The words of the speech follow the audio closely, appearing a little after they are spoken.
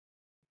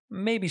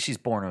maybe she's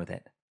born with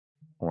it,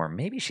 or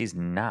maybe she's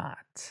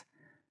not.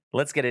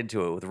 Let's get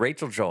into it with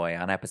Rachel Joy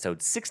on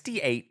episode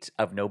 68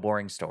 of No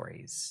Boring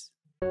Stories.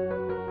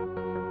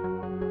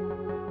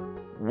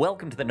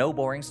 Welcome to the No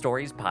Boring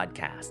Stories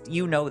podcast.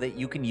 You know that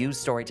you can use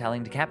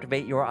storytelling to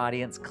captivate your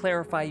audience,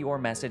 clarify your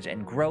message,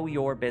 and grow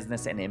your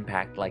business and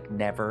impact like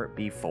never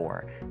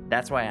before.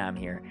 That's why I'm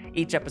here.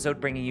 Each episode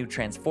bringing you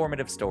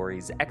transformative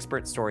stories,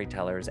 expert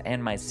storytellers,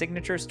 and my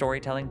signature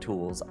storytelling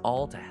tools,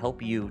 all to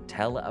help you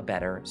tell a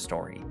better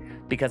story.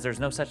 Because there's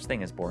no such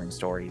thing as boring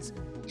stories,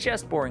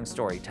 just boring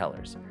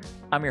storytellers.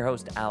 I'm your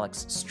host,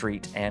 Alex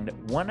Street, and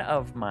one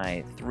of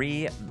my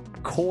 3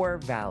 core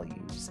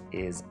values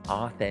is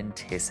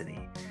authenticity.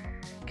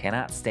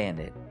 Cannot stand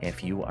it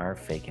if you are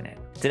faking it.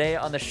 Today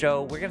on the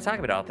show, we're going to talk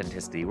about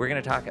authenticity. We're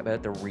going to talk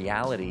about the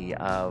reality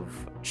of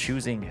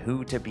choosing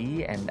who to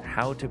be and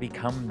how to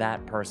become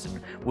that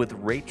person with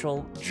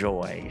Rachel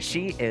Joy.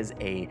 She is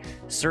a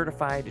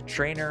certified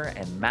trainer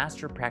and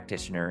master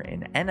practitioner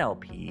in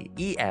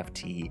NLP,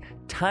 EFT,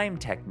 time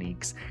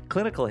techniques,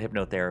 clinical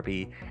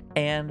hypnotherapy,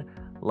 and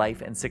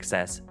life and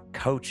success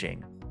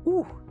coaching.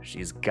 Ooh,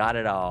 she's got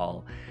it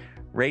all.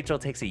 Rachel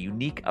takes a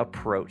unique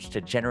approach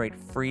to generate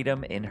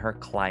freedom in her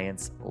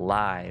clients'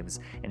 lives,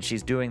 and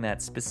she's doing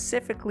that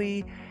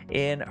specifically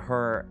in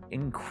her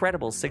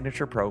incredible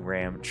signature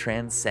program,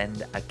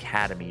 Transcend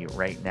Academy,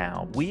 right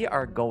now. We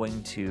are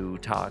going to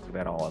talk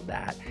about all of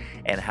that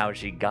and how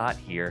she got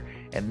here,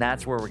 and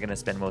that's where we're going to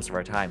spend most of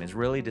our time, is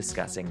really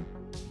discussing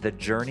the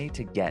journey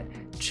to get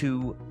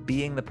to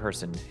being the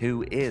person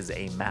who is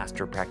a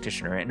master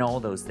practitioner and all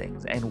those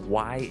things, and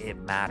why it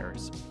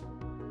matters.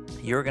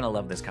 You're going to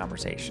love this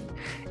conversation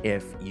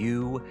if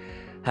you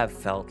have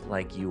felt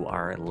like you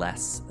are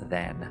less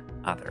than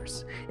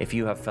others, if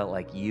you have felt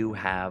like you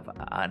have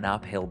an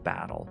uphill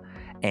battle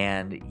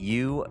and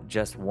you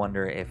just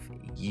wonder if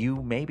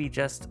you maybe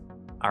just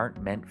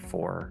aren't meant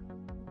for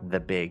the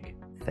big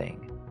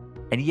thing.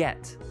 And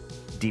yet,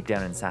 deep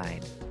down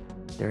inside,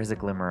 there is a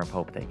glimmer of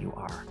hope that you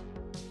are.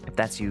 If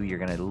that's you, you're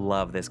going to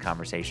love this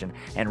conversation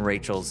and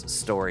Rachel's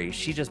story.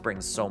 She just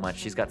brings so much.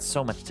 She's got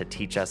so much to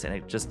teach us, and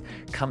it just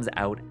comes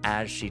out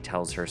as she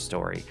tells her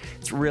story.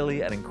 It's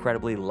really an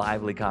incredibly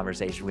lively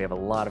conversation. We have a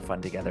lot of fun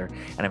together,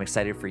 and I'm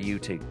excited for you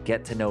to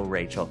get to know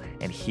Rachel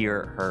and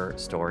hear her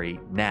story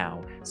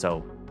now.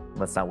 So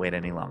let's not wait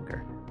any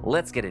longer.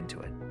 Let's get into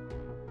it.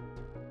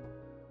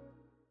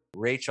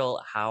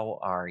 Rachel, how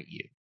are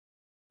you?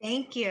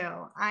 Thank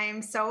you.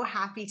 I'm so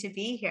happy to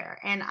be here,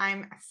 and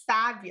I'm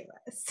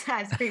fabulous,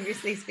 as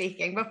previously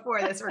speaking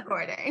before this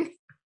recording.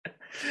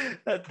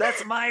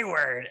 That's my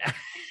word.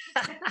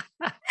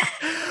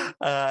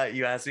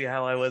 You asked me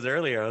how I was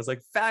earlier. I was like,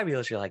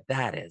 fabulous. You're like,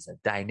 that is a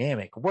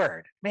dynamic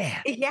word,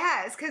 man.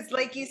 Yes, because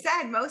like you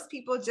said, most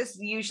people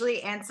just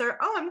usually answer,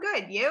 "Oh, I'm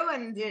good. You?"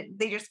 and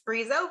they just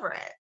breeze over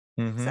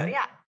it. Mm-hmm. So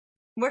yeah,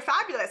 we're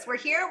fabulous. We're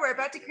here. We're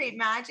about to create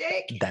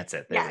magic. That's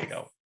it. There we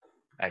go.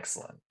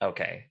 Excellent.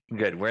 Okay,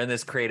 good. We're in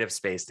this creative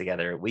space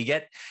together.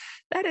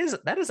 That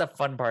is a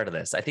fun part of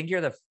this. I think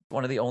you're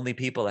one of the only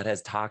people that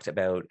has talked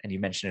about, and you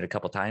mentioned it a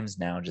couple times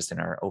now, just in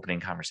our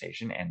opening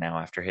conversation, and now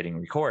after hitting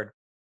record,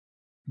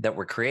 that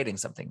we're creating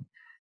something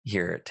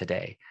here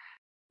today.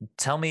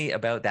 Tell me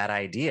about that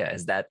idea.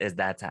 Is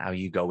that how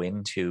you go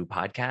into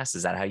podcasts?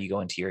 Is that how you go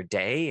into your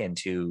day,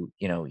 into,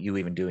 you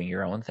even doing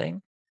your own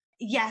thing?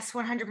 Yes,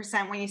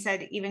 100%. When you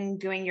said even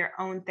doing your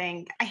own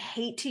thing, I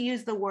hate to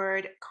use the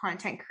word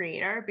content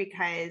creator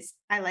because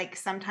I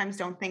sometimes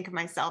don't think of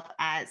myself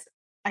as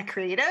a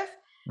creative,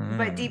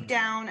 but deep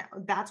down,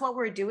 that's what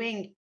we're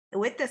doing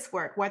with this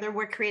work, whether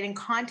we're creating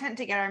content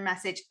to get our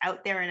message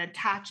out there and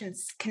attach and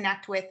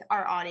connect with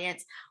our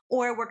audience,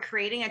 or we're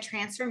creating a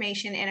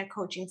transformation in a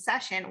coaching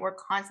session, we're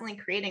constantly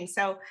creating.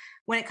 So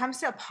when it comes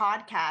to a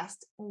podcast,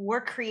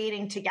 we're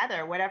creating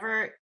together.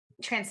 Whatever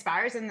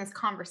transpires in this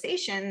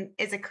conversation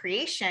is a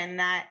creation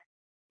that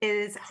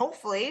is,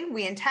 hopefully,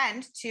 we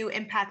intend to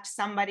impact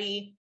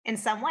somebody in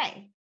some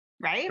way,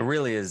 right? It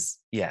really is.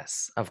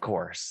 Yes, of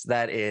course.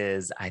 That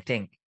is, I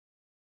think,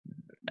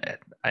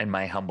 in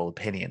my humble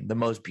opinion, the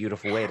most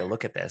beautiful way to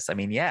look at this. I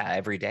mean, yeah,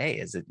 every day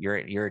is that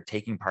you're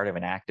taking part of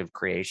an active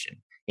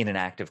creation in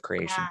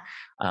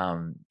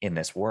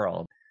this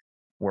world.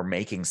 We're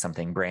making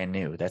something brand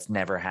new that's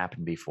never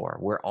happened before.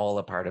 We're all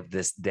a part of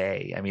this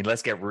day. I mean,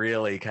 let's get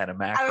really kind of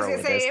macro. I was going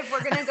to say, if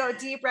we're going to go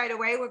deep right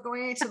away, we're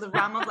going into the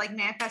realm of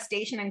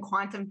manifestation and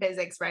quantum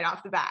physics right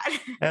off the bat.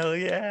 Hell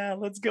yeah,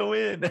 let's go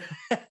in.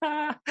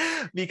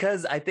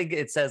 Because I think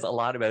it says a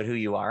lot about who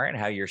you are and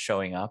how you're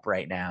showing up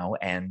right now,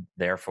 and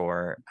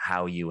therefore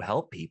how you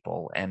help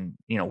people. And,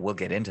 we'll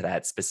get into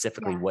that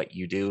specifically, what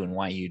you do and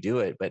why you do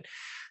it. But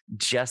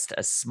just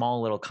a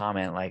small little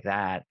comment like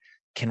that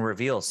can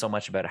reveal so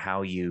much about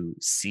how you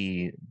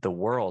see the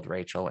world,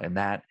 Rachel. And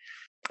that,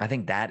 I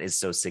think that is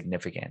so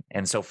significant.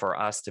 And so for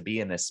us to be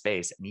in this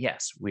space, and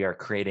yes, we are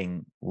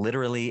creating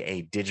literally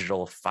a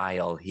digital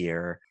file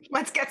here.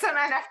 Let's get some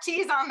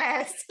NFTs on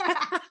this.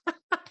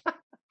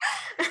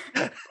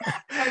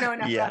 I know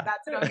enough about that,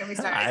 so don't get me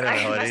started. I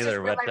don't know it either,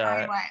 but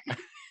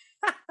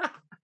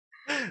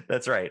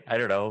That's right. I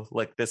don't know.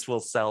 Like this will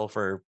sell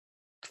for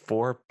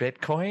 4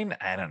 Bitcoin.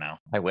 I don't know.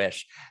 I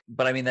wish.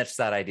 But I mean, that's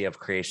that idea of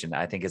creation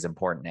I think is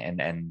important.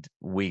 And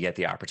we get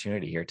the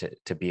opportunity here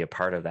to be a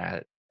part of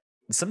that.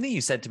 Something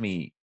you said to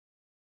me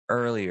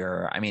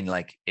earlier, I mean,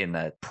 like in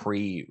the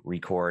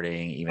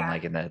pre-recording, even Yeah.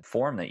 like in the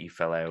form that you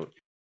fill out,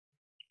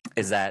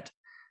 is that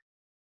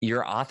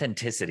your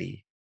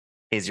authenticity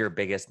is your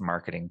biggest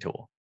marketing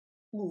tool.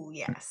 Ooh,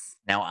 yes.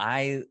 Now,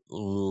 I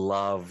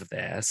love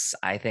this.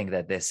 I think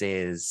that this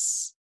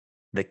is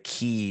the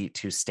key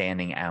to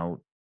standing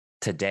out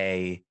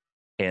today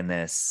in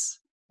this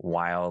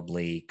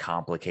wildly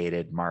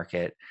complicated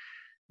market,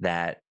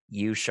 that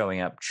you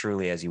showing up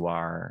truly as you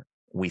are,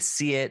 we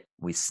see it,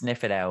 we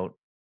sniff it out,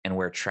 and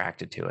we're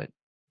attracted to it.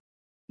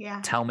 Yeah.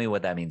 Tell me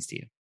what that means to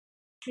you.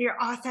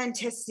 Your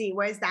authenticity.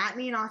 What does that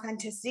mean?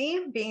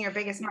 Authenticity being your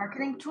biggest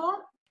marketing tool?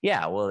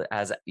 Yeah, well,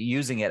 as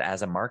using it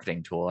as a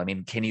marketing tool, I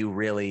mean, can you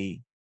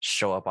really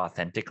show up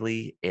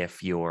authentically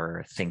if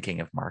you're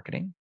thinking of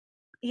marketing?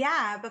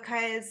 Yeah,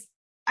 because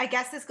I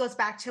guess this goes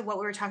back to what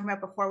we were talking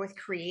about before with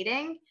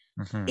creating.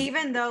 Mhm.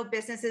 Even though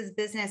business is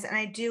business, and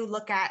I do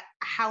look at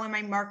how am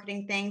I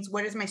marketing things,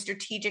 what is my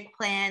strategic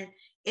plan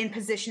in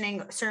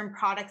positioning certain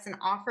products and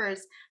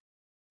offers,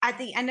 at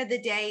the end of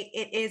the day,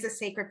 it is a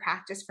sacred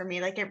practice for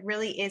me. Like it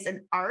really is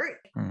an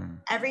art.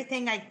 Mm.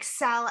 Everything I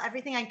sell,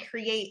 everything I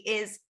create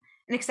is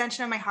an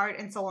extension of my heart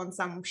and soul in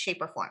some shape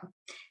or form.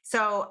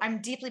 So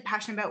I'm deeply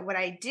passionate about what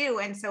I do.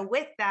 And so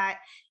with that,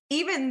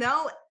 even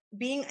though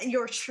being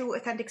your true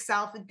authentic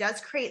self does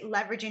create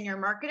leverage in your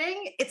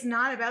marketing, it's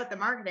not about the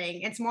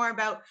marketing. It's more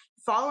about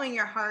following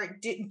your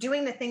heart,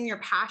 doing the thing you're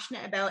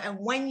passionate about. And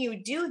when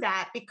you do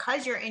that,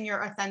 because you're in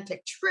your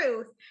authentic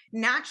truth,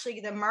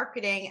 naturally the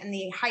marketing and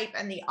the hype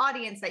and the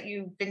audience that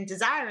you've been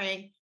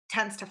desiring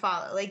tends to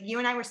follow. Like you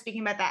and I were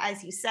speaking about that,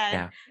 as you said,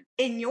 Yeah.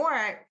 in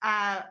your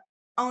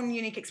own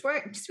unique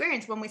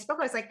experience. When we spoke,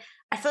 I was like,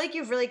 I feel like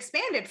you've really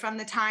expanded from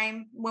the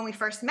time when we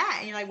first met.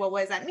 And you're like, well,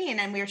 what does that mean?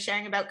 And we were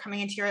sharing about coming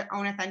into your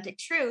own authentic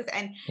truth.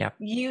 And Yep.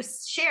 you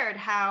shared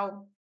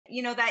how,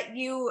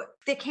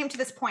 that came to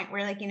this point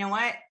where like, you know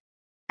what?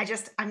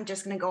 I'm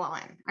just going to go all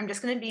in. I'm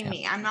just going to be Yep.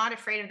 me. I'm not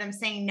afraid of them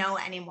saying no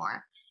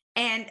anymore.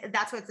 And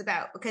that's what it's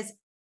about. Because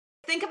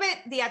think of it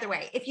the other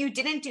way. If you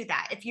didn't do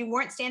that, if you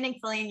weren't standing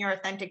fully in your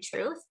authentic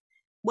truth,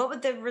 what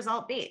would the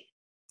result be?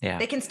 Yeah.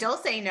 They can still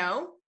say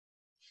no.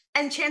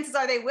 And chances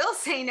are they will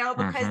say no,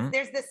 because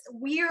there's this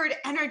weird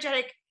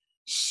energetic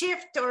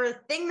shift or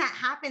thing that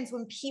happens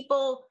when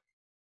people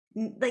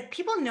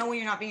know when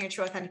you're not being your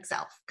true authentic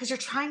self because you're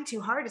trying too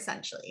hard,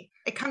 essentially.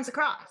 It comes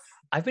across.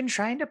 I've been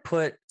trying to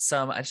put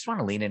I just want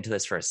to lean into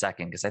this for a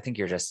second because I think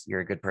you're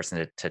a good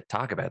person to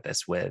talk about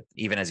this with,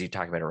 even as you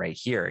talk about it right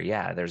here.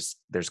 Yeah, there's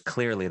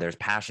clearly there's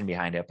passion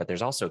behind it, but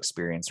there's also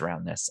experience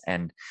around this.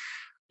 And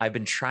I've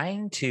been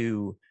trying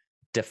to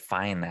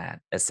define that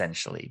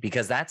essentially,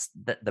 because that's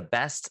the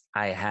best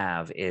I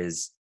have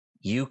is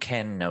you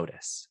can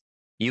notice,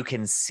 you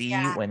can see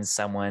when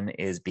someone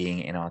is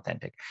being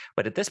inauthentic.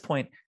 But at this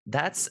point,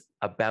 that's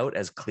about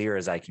as clear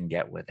as I can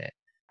get with it.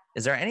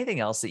 Is there anything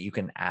else that you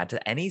can add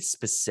to any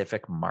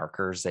specific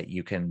markers that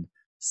you can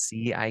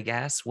see, I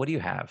guess? What do you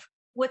have?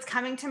 What's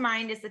coming to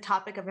mind is the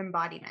topic of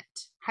embodiment.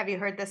 Have you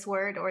heard this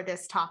word or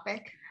this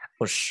topic?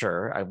 Well,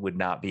 sure. I would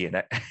not be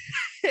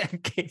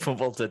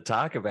capable to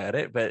talk about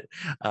it, but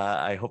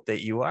I hope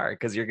that you are,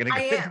 because you're going to.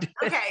 I am.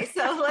 Okay,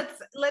 so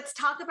let's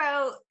talk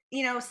about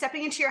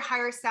stepping into your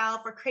higher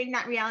self or creating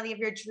that reality of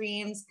your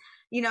dreams.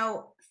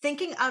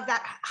 Thinking of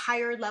that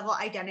higher level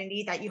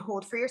identity that you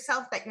hold for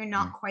yourself that you're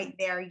not quite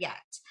there yet.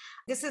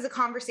 This is a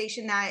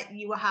conversation that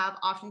you will have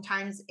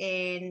oftentimes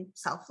in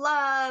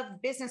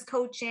self-love, business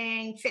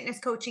coaching, fitness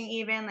coaching,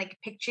 even like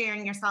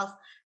picturing yourself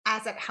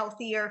as a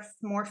healthier,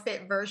 more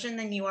fit version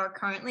than you are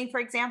currently,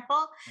 for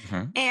example.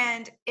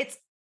 And it's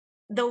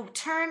the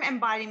term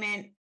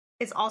embodiment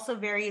is also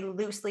very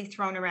loosely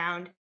thrown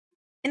around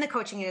in the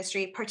coaching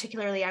industry,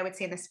 particularly I would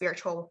say in the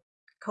spiritual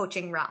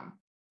coaching realm.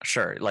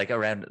 Sure. Like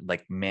around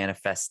like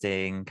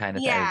manifesting kind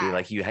of thing. It'd be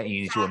like you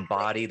need to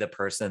embody the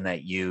person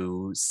that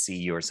you see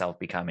yourself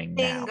becoming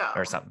now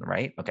or something,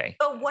 right? Okay.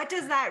 But what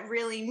does that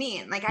really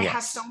mean? Like I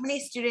have so many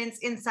students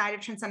inside of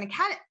Transcend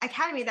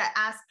Academy that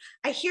ask,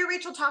 I hear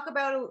Rachel talk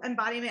about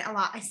embodiment a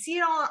lot. I see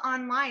it all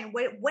online.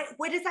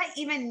 What does that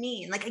even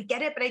mean? Like I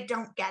get it, but I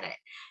don't get it.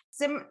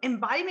 So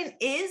embodiment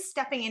is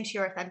stepping into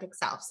your authentic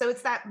self. So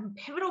it's that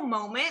pivotal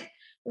moment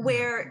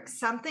where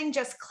something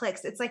just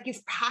clicks. It's like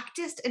you've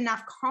practiced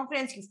enough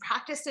confidence, you've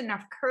practiced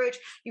enough courage,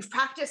 you've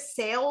practiced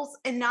sales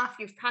enough,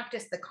 you've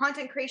practiced the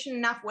content creation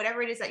enough,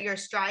 whatever it is that you're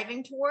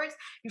striving towards,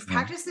 you've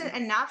practiced it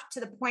enough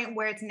to the point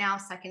where it's now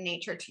second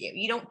nature to you.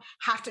 You don't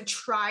have to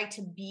try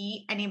to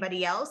be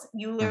anybody else.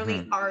 You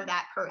literally are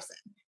that person.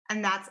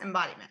 And that's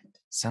embodiment.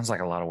 Sounds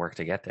like a lot of work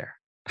to get there.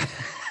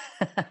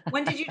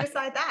 When did you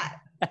decide that?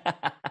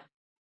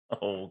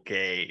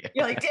 Okay.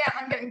 You're like, damn,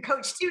 I'm getting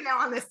coached too now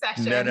on this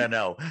session.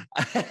 No.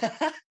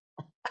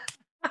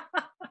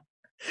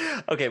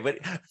 Okay, but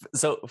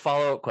so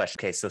follow-up question.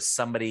 Okay, so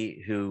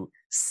somebody who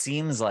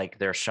seems like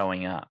they're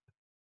showing up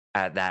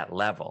at that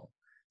level,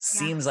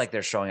 seems like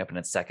they're showing up in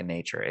its second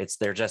nature.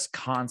 They're just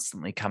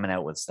constantly coming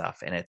out with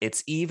stuff, and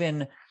it's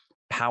even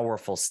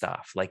powerful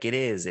stuff. Like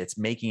it's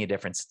making a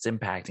difference. It's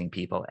impacting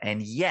people.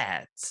 And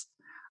yet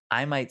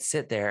I might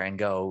sit there and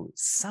go,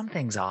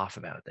 something's off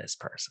about this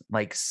person.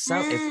 Like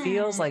it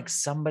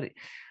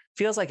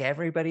feels like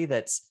everybody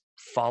that's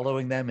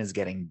following them is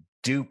getting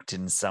duped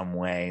in some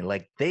way.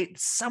 Like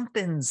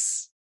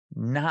something's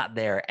not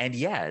there, and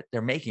yet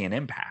they're making an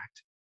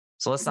impact.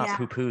 So let's not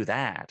poo-poo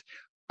that.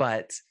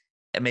 But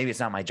maybe it's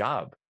not my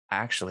job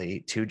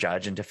actually to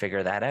judge and to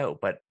figure that out.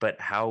 But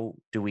how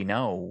do we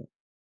know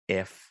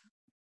if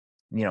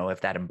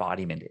that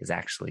embodiment is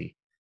actually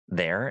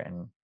there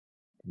and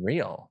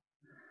real?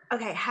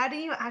 Okay, how do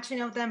you actually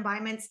know if the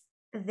embodiment's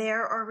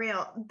there or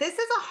real? This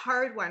is a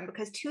hard one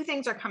because two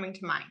things are coming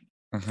to mind.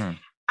 Mm-hmm.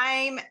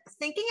 I'm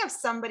thinking of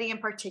somebody in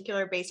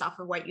particular based off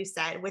of what you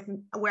said,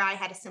 where I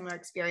had a similar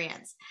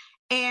experience.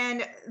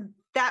 And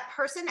that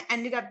person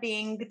ended up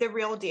being the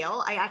real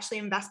deal. I actually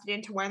invested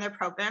into one of their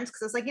programs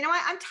because I was like, you know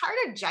what? I'm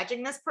tired of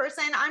judging this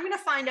person. I'm going to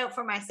find out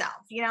for myself.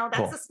 That's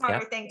Cool. the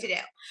smarter thing to do.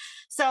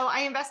 So I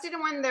invested in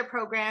one of their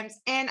programs,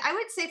 and I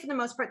would say for the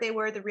most part, they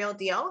were the real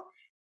deal.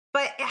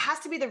 But it has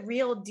to be the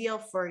real deal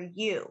for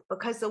you,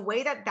 because the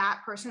way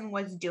that person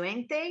was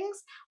doing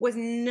things was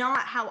not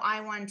how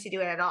I wanted to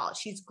do it at all.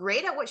 She's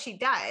great at what she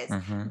does.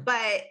 Mm-hmm.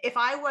 But if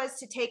I was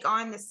to take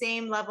on the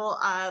same level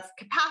of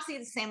capacity,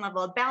 the same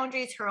level of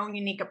boundaries, her own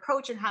unique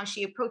approach and how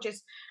she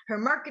approaches her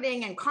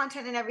marketing and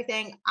content and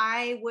everything,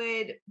 I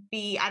would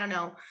be, I don't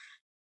know.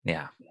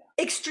 Yeah.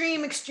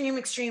 Extreme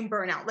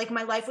burnout. Like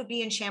my life would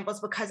be in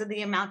shambles because of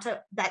the amount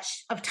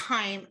of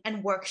time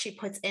and work she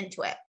puts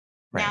into it.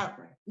 Right. Now,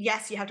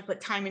 yes, you have to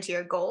put time into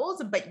your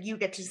goals, but you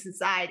get to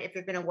decide if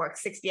you're going to work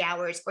 60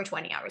 hours or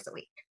 20 hours a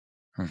week.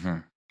 Mm-hmm.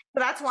 So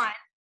that's one.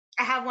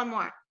 I have one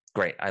more.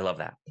 Great. I love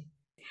that.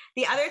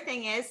 The other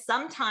thing is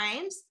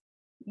sometimes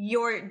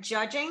you're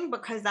judging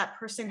because that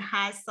person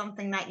has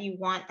something that you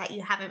want that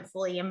you haven't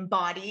fully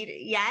embodied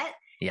yet.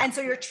 Yeah. And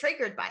so you're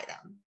triggered by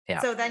them. Yeah.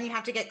 So then you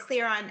have to get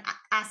clear on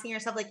asking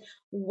yourself, like,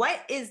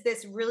 what is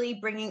this really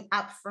bringing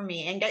up for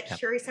me? And get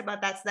curious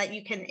about that so that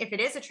you can, if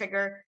it is a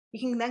trigger, you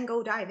can then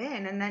go dive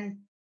in, and then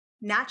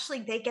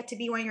naturally they get to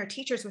be one of your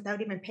teachers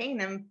without even paying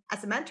them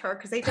as a mentor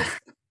because they just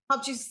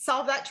helped you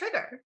solve that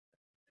trigger.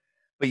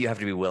 But you have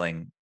to be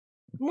willing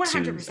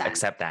 100%. to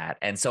accept that.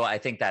 And so I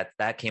think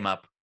that came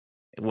up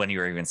when you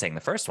were even saying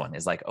the first one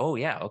is like, oh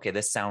yeah, okay,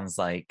 this sounds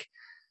like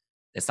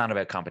it's not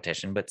about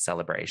competition, but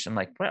celebration.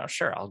 Like, well,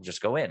 sure, I'll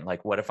just go in.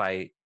 Like, what if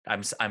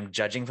I'm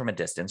judging from a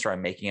distance, or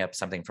I'm making up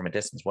something from a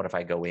distance? What if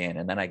I go in,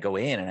 and then I go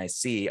in and I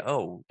see,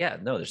 oh yeah,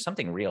 no, there's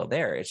something real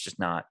there. It's just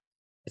not,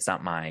 that's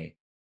not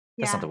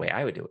the way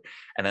I would do it.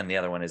 And then the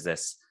other one is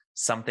this,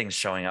 something's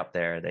showing up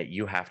there that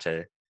you have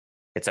to,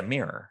 it's a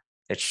mirror.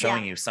 It's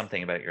showing you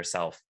something about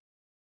yourself.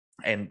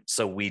 And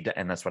so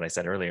and that's what I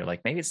said earlier,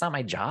 like, maybe it's not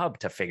my job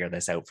to figure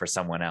this out for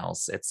someone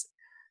else. It's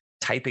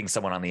typing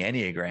someone on the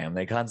Enneagram.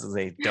 They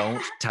constantly say,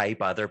 don't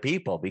type other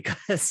people,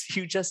 because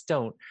you just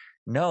don't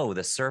know.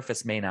 The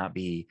surface may not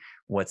be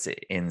what's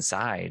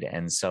inside.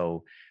 And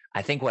so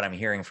I think what I'm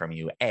hearing from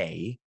you,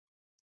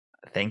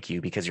 thank you,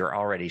 because you're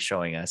already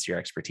showing us your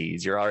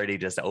expertise. You're already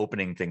just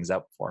opening things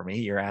up for me.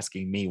 You're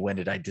asking me, when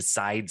did I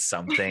decide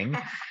something?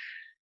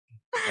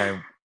 I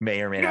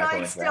may or may not.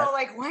 You're like, still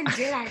like, when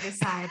did I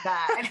decide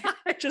that?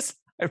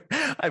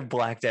 I've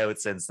blacked out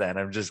since then.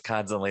 I'm just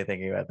constantly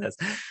thinking about this.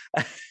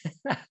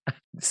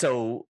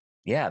 So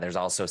yeah, there's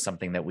also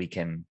something that we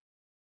can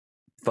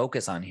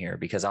focus on here,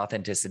 because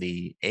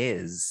authenticity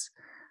is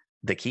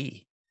the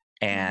key.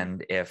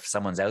 And if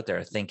someone's out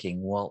there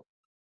thinking, well,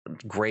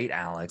 great,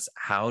 Alex,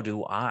 how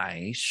do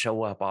I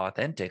show up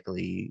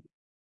authentically?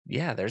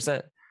 Yeah, there's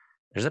a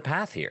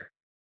path here.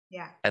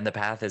 Yeah. And the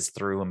path is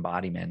through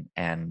embodiment.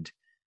 And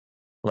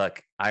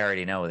look, I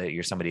already know that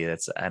you're somebody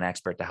that's an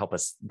expert to help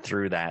us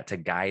through that, to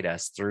guide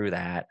us through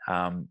that.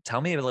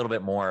 Tell me a little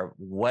bit more.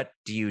 What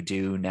do you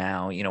do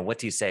now? What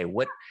do you say?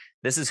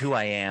 This is who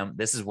I am.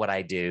 This is what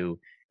I do.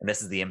 And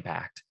this is the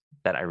impact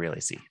that I really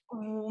see.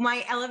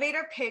 My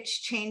elevator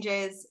pitch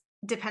changes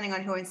depending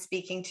on who I'm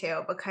speaking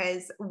to,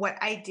 because what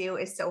I do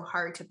is so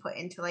hard to put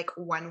into like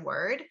one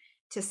word.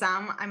 To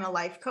some, I'm a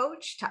life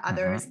coach. To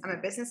others, I'm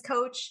a business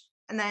coach.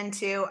 And then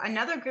to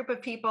another group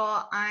of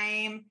people,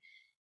 I'm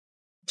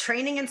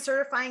training and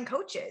certifying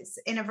coaches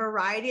in a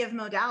variety of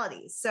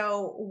modalities.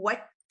 So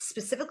what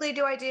specifically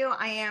do?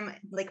 I am,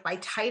 like, by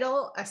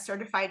title, a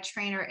certified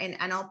trainer in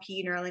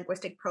NLP,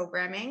 neuro-linguistic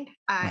programming,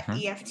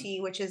 EFT,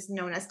 which is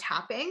known as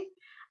tapping,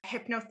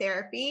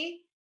 hypnotherapy,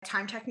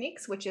 time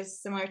techniques, which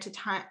is similar to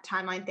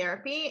timeline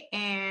therapy,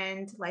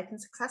 and life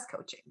and success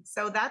coaching.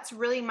 So that's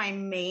really my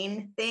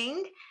main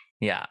thing.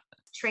 Yeah.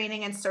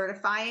 Training and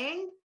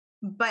certifying.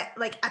 But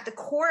like at the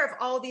core of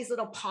all these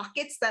little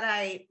pockets that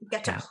I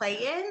get to play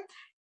in,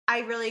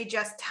 I really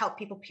just help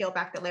people peel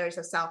back the layers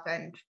of self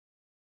and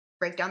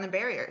break down the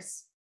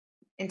barriers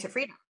into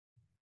freedom.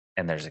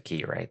 And there's a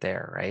key right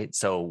there, right?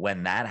 So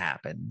when that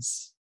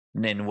happens,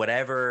 in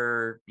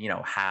whatever,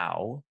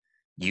 how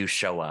you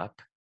show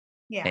up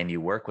and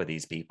you work with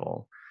these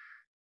people,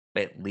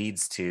 it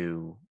leads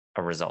to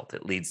a result.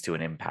 It leads to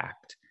an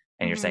impact.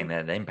 And you're saying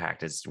that the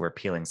impact is we're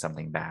peeling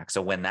something back.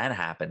 So when that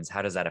happens,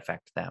 how does that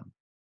affect them?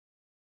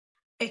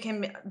 It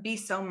can be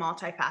so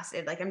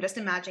multifaceted. Like I'm just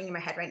imagining in my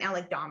head right now,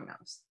 like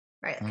dominoes,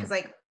 right? Because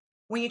like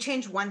when you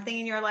change one thing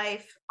in your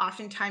life,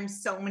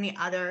 oftentimes so many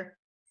other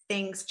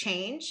things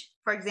change.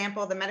 For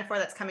example, the metaphor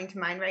that's coming to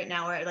mind right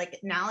now, or like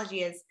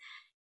analogy is,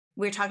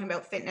 we were talking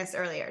about fitness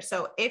earlier.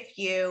 So if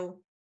you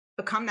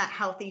become that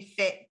healthy,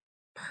 fit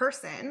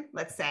person,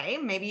 let's say,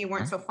 maybe you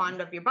weren't so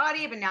fond of your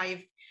body, but now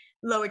you've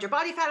lowered your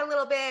body fat a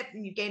little bit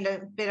and you gained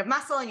a bit of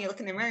muscle and you look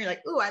in the mirror, you're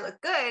like, ooh, I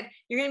look good.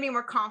 You're going to be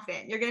more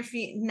confident. You're going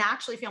to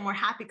naturally feel more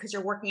happy because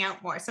you're working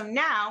out more. So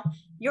now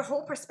your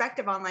whole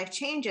perspective on life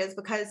changes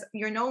because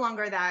you're no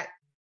longer that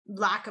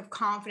lack of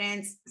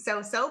confidence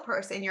so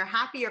person. You're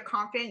happy, you're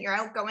confident, you're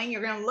outgoing.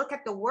 You're going to look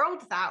at the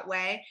world that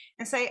way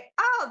and say,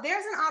 oh,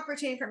 there's an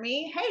opportunity for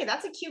me. Hey,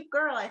 that's a cute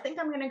girl. I think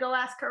I'm going to go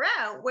ask her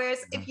out.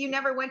 Whereas if you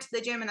never went to the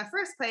gym in the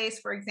first place,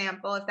 for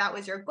example, if that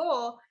was your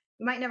goal,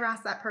 you might never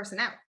ask that person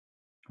out.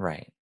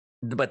 Right.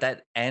 But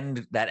that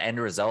end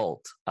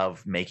result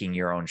of making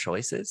your own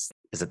choices,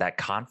 is it that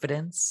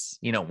confidence?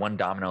 You know, one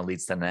domino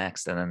leads to the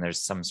next, and then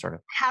there's some sort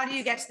of... How do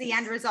you get to the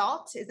end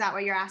result? Is that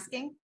what you're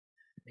asking?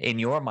 In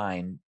your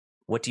mind,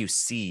 what do you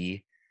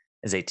see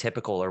as a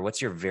typical, or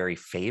what's your very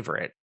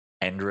favorite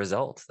end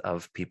result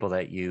of people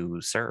that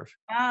you serve?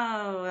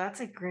 Oh,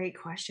 that's a great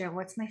question.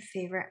 What's my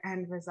favorite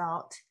end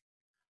result?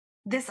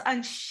 This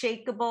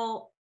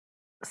unshakable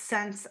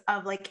sense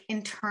of like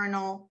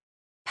internal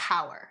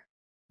power.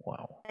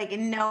 Wow. Like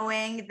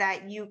knowing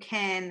that you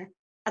can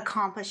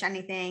accomplish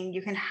anything,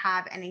 you can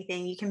have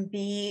anything, you can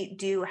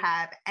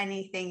have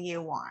anything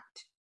you want.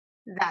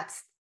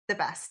 That's the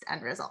best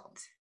end result.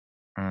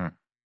 I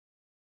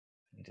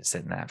need to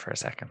sit in that for a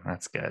second.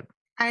 That's good.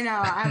 I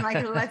know. I'm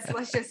like,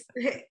 let's just,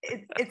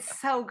 it's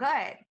so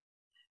good.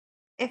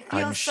 It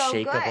feels so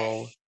good.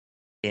 Unshakable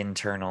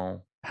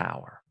internal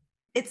power.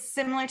 It's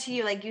similar to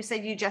you. Like you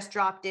said, you just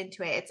dropped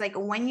into it. It's like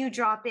when you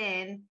drop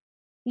in,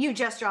 you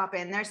just drop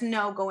in. There's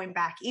no going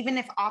back. Even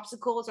if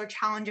obstacles or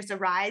challenges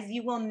arise,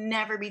 you will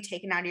never be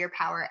taken out of your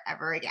power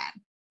ever again.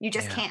 You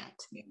just can't.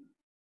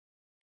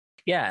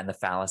 Yeah. And the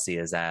fallacy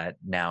is that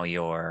now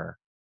you're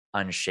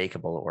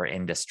unshakable or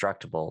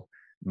indestructible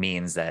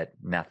means that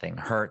nothing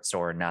hurts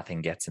or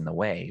nothing gets in the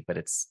way, but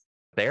it's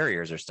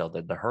barriers are still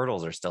there. The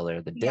hurdles are still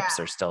there. The dips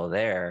are still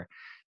there,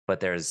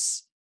 but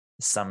there's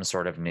some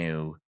sort of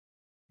new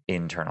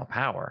internal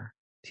power,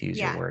 to use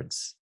your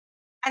words.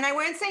 And I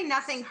wouldn't say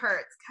nothing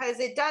hurts because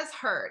it does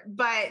hurt,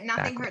 but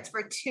nothing hurts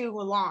for too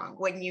long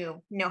when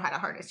you know how to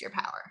harness your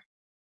power.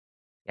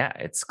 Yeah,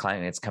 it's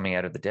climbing, it's coming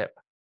out of the dip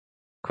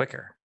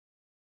quicker.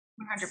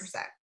 100%.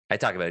 I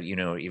talk about,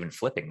 even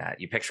flipping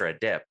that. You picture a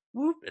dip,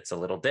 whoop, it's a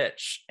little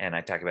ditch. And I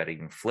talk about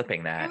even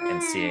flipping that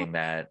and seeing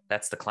that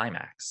that's the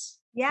climax.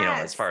 Yeah.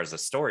 As far as the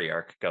story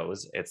arc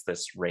goes, it's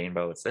this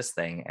rainbow, it's this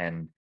thing.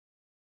 And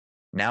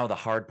now the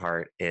hard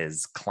part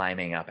is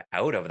climbing up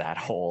out of that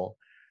hole.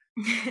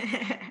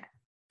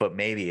 But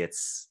maybe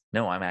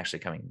I'm actually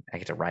coming, I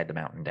get to ride the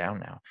mountain down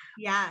now.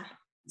 Yeah.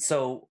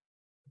 So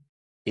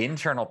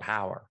internal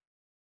power,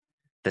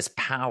 this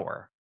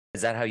power,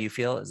 is that how you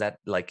feel? Is that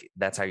like,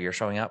 that's how you're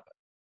showing up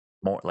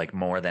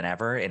more than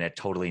ever in a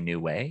totally new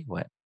way?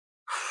 What?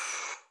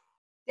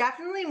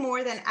 Definitely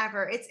more than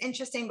ever. It's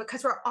interesting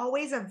because we're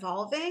always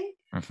evolving.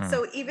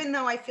 So even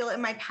though I feel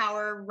in my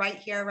power right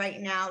here, right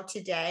now,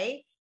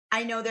 today,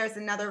 I know there's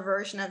another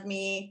version of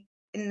me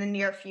in the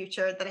near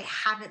future that I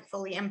haven't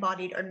fully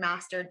embodied or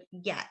mastered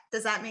yet.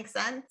 Does that make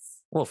sense?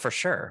 Well, for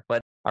sure.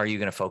 But are you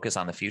going to focus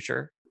on the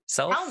future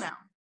self? Hell no.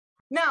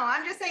 No,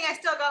 I'm just saying I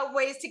still got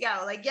ways to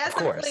go. Like, yes,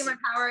 I'm fully in my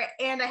power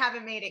and I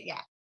haven't made it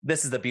yet.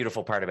 This is the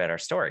beautiful part about our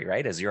story,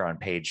 right? As you're on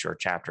page or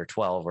chapter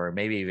 12, or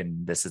maybe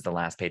even this is the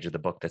last page of the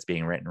book that's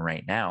being written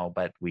right now,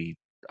 but we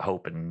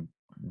hope and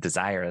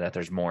desire that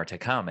there's more to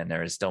come and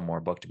there is still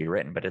more book to be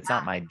written, but it's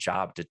not my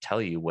job to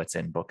tell you what's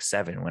in book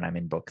 7 when I'm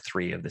in book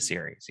 3 of the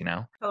series,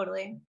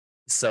 Totally.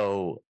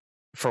 So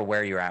for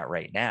where you're at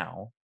right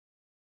now,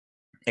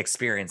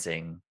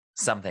 experiencing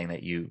something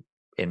that you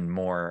in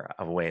more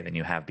of a way than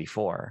you have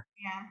before.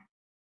 Yeah.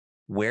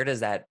 Where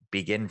does that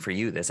begin for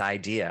you? This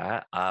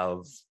idea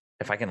of,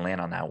 if I can land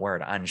on that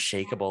word,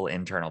 unshakable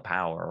internal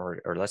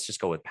power, or let's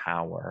just go with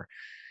power.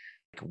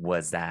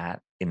 Was that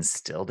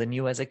instilled in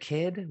you as a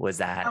kid? Was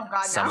that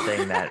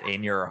something that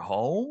in your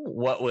home?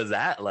 What was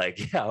that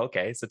like? Yeah.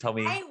 Okay. So tell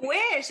me. I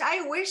wish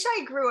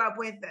I grew up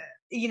with,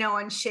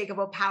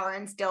 unshakable power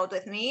instilled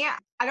with me.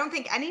 I don't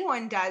think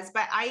anyone does,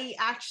 but I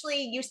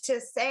actually used to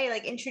say,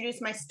 like,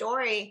 introduce my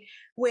story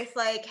with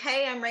like,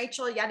 hey, I'm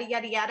Rachel, yada,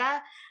 yada,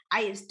 yada.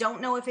 I just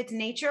don't know if it's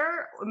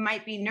nature, it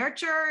might be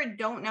nurture,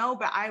 don't know,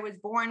 but I was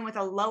born with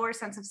a lower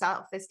sense of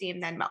self-esteem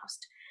than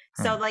most.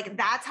 So like,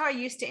 that's how I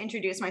used to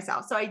introduce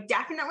myself. So I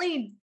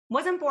definitely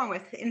wasn't born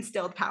with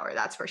instilled power.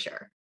 That's for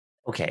sure.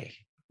 Okay.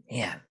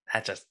 Yeah.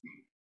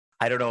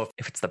 I don't know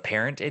if it's the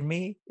parent in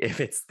me, if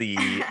it's the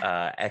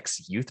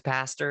ex-youth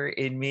pastor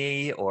in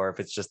me, or if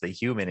it's just the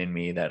human in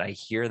me that I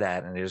hear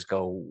that and I just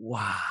go,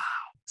 wow.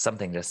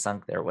 something just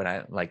sunk there when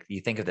I like,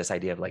 you think of this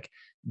idea of like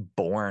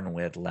born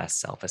with less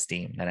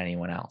self-esteem than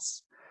anyone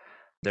else.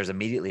 There's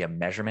immediately a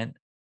measurement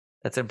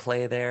that's in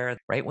play there,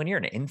 right? When you're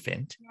an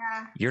infant,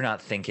 Yeah. you're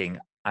not thinking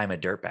I'm a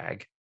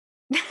dirtbag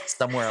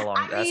somewhere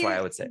along. That's why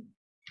I would say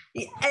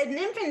an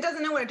infant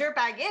doesn't know what a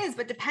dirtbag is,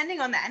 but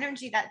depending on the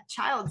energy that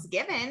child's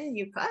given,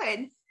 you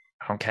could.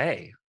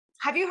 Okay.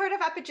 Have you heard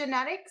of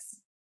epigenetics?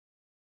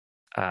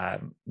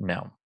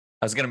 No.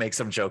 I was going to make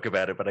some joke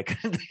about it, but I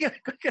couldn't think of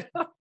it.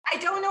 I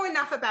don't know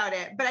enough about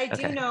it, but I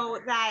do Okay. know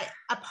that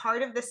a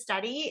part of the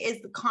study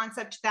is the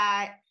concept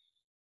that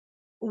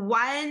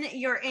when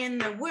you're in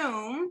the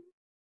womb,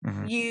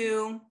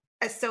 you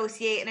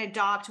associate and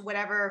adopt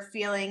whatever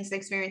feelings and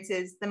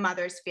experiences the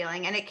mother's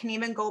feeling. And it can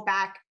even go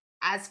back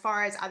as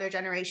far as other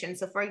generations.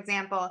 So for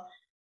example,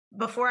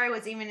 before I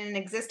was even in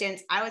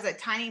existence, I was a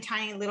tiny,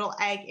 tiny little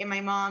egg in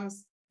my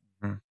mom's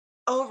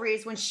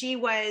ovaries when she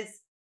was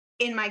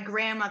in my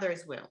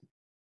grandmother's womb.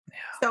 Yeah.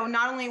 So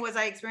not only was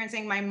I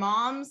experiencing my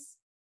mom's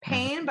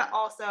pain, but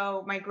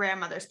also my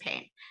grandmother's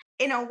pain.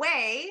 In a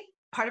way,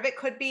 part of it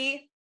could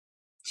be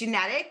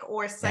genetic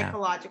or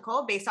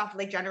psychological based off of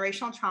like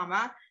generational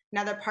trauma.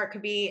 Another part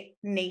could be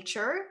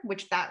nature,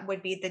 which that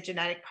would be the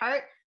genetic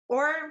part,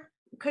 or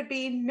could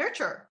be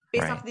nurture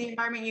based off of the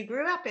environment you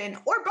grew up in,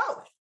 or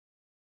both.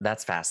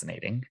 That's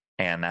fascinating.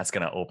 And that's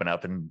going to open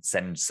up and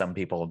send some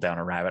people down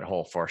a rabbit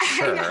hole for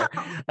sure.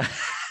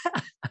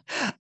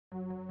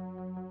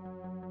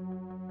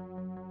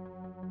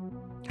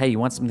 Hey, you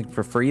want something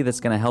for free that's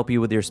going to help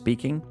you with your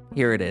speaking?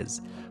 Here it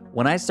is.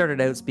 When I started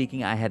out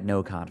speaking, I had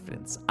no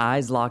confidence.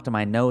 Eyes locked on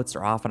my notes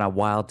or off on a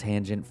wild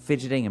tangent,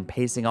 fidgeting and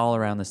pacing all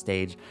around the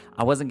stage.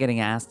 I wasn't getting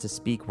asked to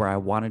speak where I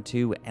wanted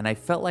to, and I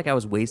felt like I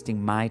was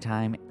wasting my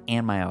time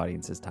and my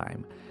audience's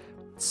time.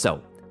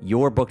 So,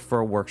 you're booked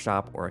for a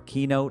workshop or a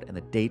keynote and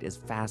the date is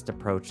fast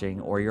approaching,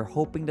 or you're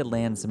hoping to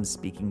land some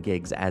speaking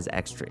gigs as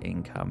extra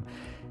income,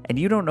 and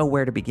you don't know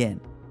where to begin.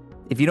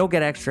 If you don't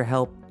get extra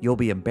help, you'll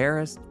be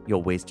embarrassed,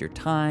 you'll waste your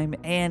time,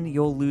 and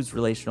you'll lose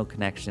relational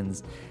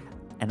connections.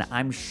 And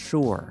I'm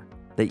sure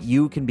that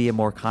you can be a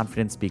more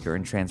confident speaker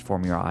and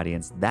transform your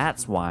audience.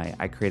 That's why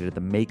I created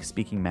the Make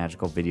Speaking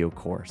Magical video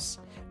course.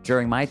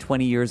 During my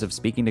 20 years of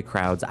speaking to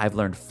crowds, I've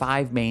learned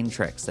 5 main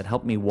tricks that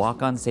help me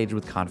walk on stage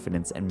with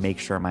confidence and make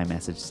sure my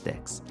message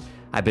sticks.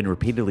 I've been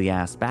repeatedly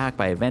asked back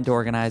by event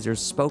organizers,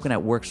 spoken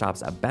at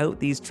workshops about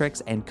these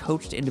tricks, and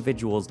coached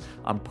individuals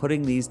on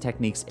putting these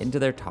techniques into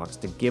their talks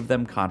to give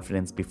them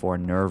confidence before a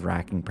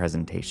nerve-wracking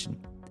presentation.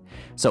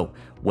 So,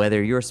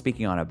 whether you're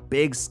speaking on a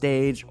big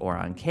stage or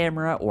on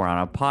camera or on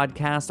a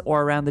podcast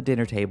or around the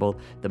dinner table,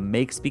 the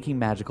Make Speaking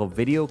Magical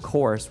video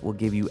course will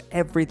give you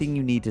everything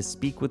you need to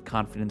speak with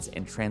confidence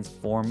and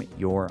transform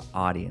your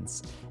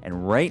audience.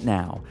 And right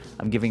now,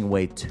 I'm giving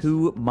away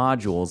 2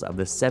 modules of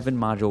the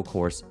 7-module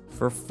course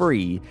for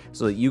free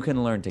so that you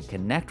can learn to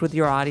connect with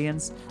your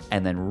audience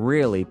and then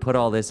really put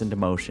all this into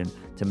motion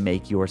to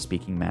make your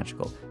speaking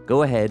magical.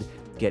 Go ahead,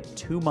 get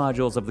 2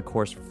 modules of the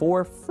course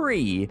for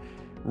free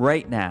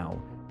right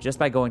now, just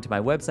by going to my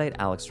website,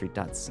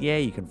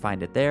 alexstreet.ca. You can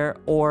find it there,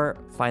 or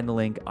find the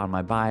link on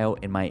my bio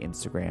in my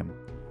Instagram.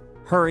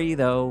 Hurry,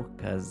 though,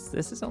 because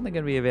this is only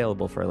going to be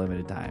available for a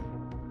limited time.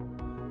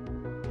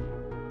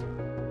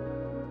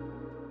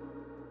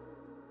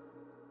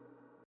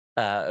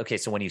 Okay,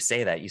 so when you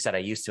say that, you said I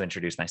used to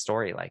introduce my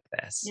story like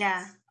this.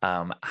 Yeah.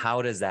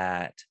 How did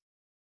that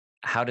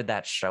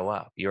show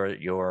up?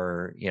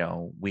 Your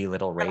wee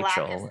little Rachel.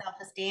 The lack of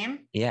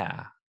self-esteem.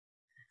 Yeah.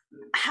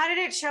 How did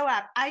it show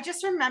up? I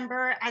just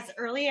remember as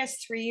early as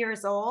 3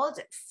 years old,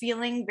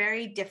 feeling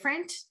very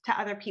different to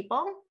other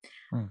people.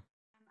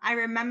 I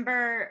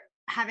remember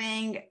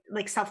having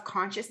like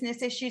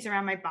self-consciousness issues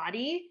around my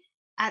body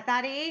at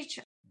that age.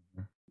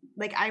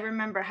 Like I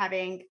remember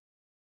having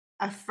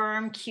a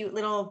firm, cute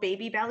little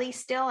baby belly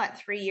still at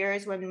 3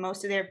 years, when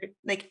most of their,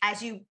 like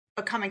as you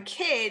become a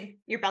kid,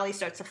 your belly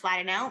starts to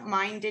flatten out.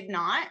 Mine did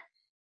not.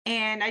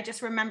 And I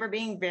just remember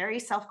being very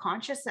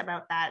self-conscious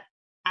about that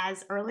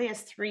as early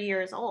as 3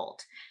 years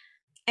old.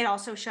 It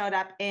also showed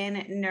up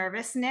in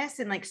nervousness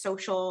in like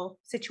social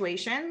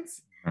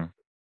situations,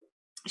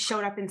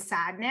 showed up in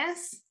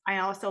sadness. I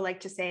also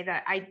like to say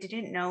that I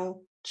didn't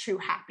know true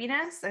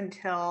happiness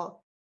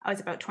until I was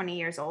about 20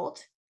 years old.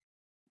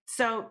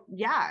 So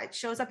yeah, it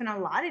shows up in a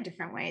lot of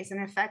different ways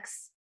and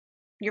affects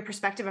your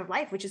perspective of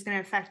life, which is going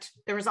to affect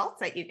the results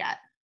that you get.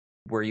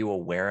 Were you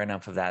aware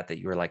enough of that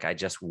you were like, I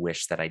just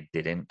wish that I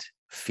didn't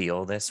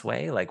feel this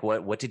way? Like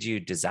what did you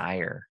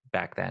desire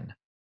back then?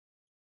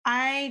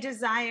 I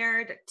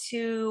desired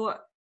to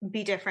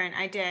be different.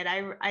 I did.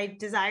 I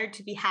desired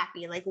to be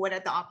happy. Like what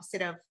at the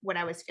opposite of what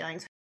I was feeling.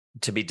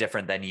 To be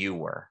different than you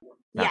were,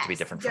 not to be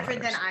different from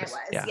different others. Than I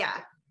was.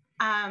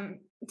 Yeah.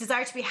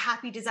 Desired to be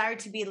happy, desired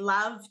to be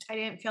loved. I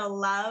didn't feel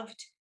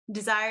loved.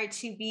 Desired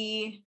to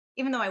be,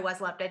 even though I was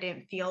loved, I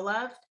didn't feel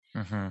loved.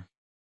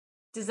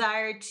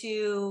 Desired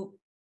to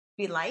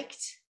be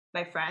liked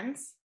by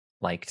friends.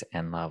 Liked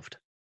and loved.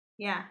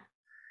 Yeah.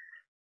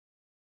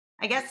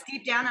 I guess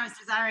deep down I was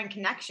desiring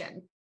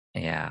connection.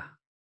 Yeah.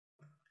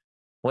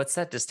 What's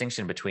that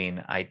distinction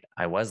between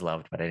I was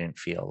loved, but I didn't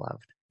feel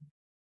loved?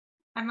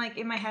 I'm like,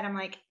 in my head, I'm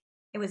like,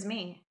 it was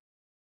me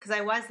because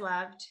I was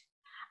loved.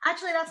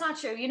 Actually, that's not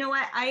true. You know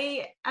what?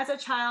 As a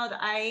child,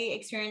 I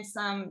experienced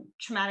some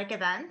traumatic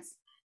events.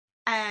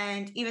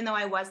 And even though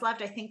I was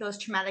loved, I think those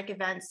traumatic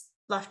events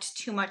left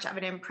too much of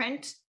an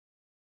imprint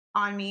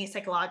on me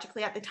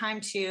psychologically at the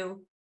time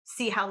to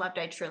see how loved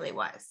I truly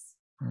was.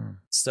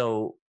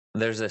 So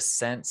there's a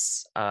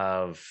sense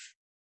of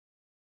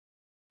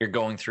you're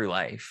going through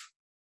life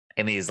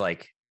in these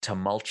like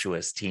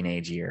tumultuous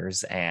teenage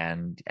years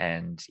and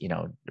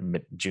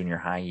junior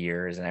high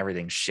years, and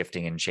everything's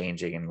shifting and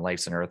changing and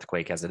life's an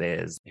earthquake as it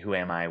is. Who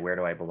am I? Where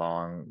do I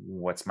belong?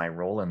 What's my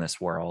role in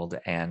this world?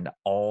 And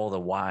all the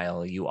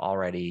while you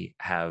already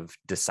have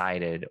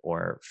decided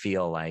or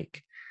feel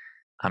like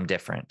I'm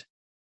different.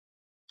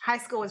 High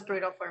school was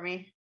brutal for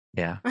me.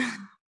 Yeah.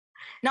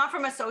 Not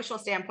from a social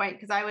standpoint,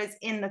 because I was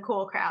in the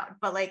cool crowd,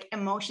 but like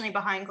emotionally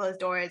behind closed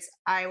doors,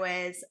 I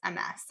was a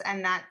mess.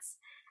 And that's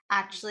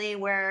actually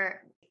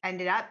where I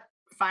ended up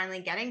finally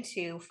getting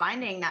to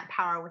finding that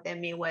power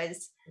within me,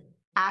 was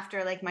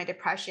after like my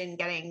depression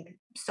getting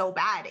so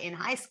bad in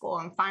high school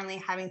and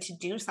finally having to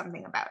do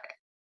something about it.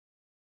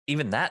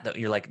 Even that though,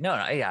 you're like, no,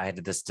 I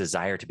had this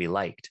desire to be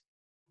liked.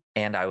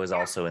 And I was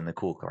also in the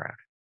cool crowd.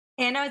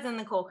 And I was in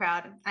the cool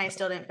crowd. And I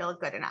still didn't feel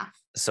good enough.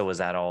 So was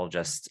that all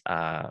just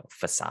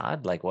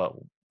facade? Like, what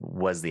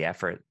was the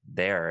effort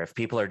there? If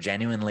people are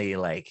genuinely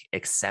like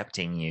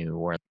accepting you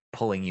or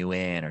pulling you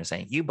in or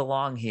saying you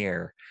belong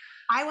here,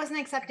 I wasn't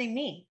accepting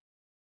me.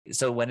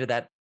 So when did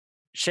that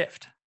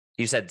shift?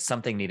 You said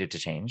something needed to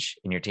change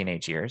in your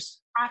teenage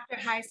years. After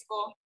high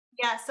school.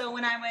 Yeah. So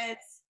when I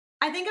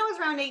think I was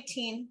around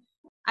 18.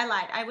 I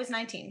lied. I was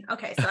 19.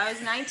 Okay. So I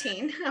was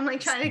 19. I'm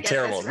like trying to get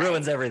terrible. This right.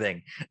 Ruins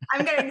everything.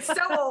 I'm getting so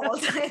old.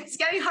 It's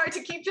getting hard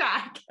to keep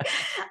track.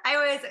 I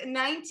was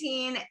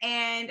 19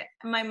 and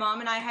my mom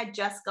and I had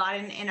just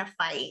gotten in a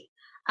fight.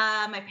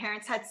 My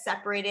parents had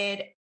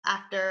separated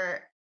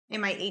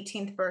in my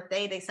 18th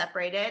birthday, they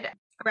separated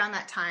around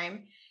that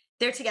time.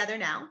 They're together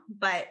now,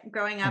 but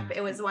growing up,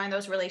 it was one of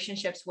those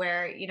relationships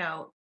where,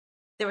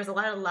 there was a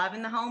lot of love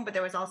in the home, but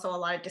there was also a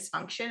lot of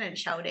dysfunction and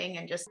shouting,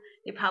 and just,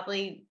 they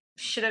probably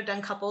should have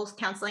done couples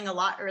counseling a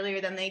lot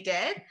earlier than they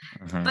did,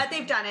 but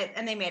they've done it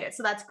and they made it.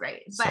 So that's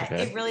great. But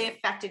it really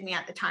affected me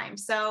at the time.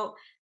 So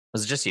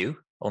was it just you,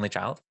 only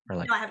child, or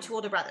like? No, I have two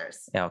older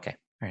brothers. Yeah. Okay.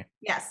 All right.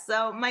 Yes.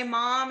 So my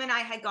mom and I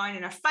had gone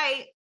in a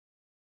fight,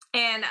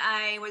 and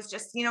I was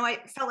just, I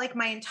felt like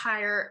my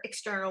entire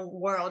external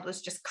world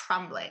was just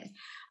crumbling.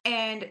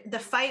 And the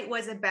fight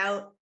was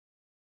about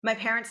my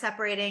parents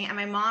separating. And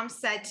my mom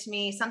said to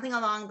me something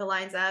along the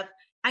lines of,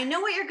 I know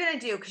what you're going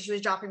to do, because she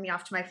was dropping me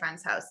off to my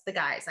friend's house, the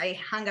guys. I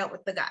hung out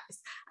with the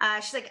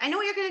guys. She's like, I know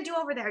what you're going to do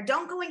over there.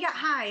 Don't go and get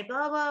high,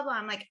 blah, blah, blah.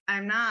 I'm like,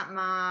 I'm not,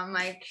 Mom.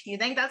 Like, you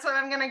think that's what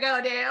I'm going to go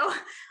do?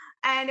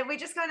 And we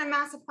just got in a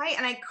massive fight,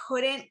 and I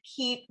couldn't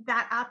keep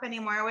that up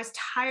anymore. I was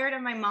tired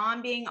of my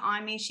mom being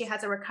on me. She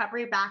has a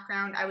recovery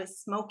background. I was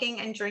smoking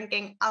and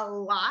drinking a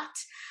lot,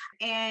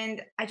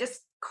 and I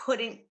just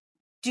couldn't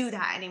do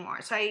that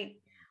anymore. So I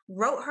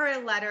wrote her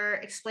a letter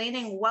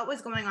explaining what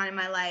was going on in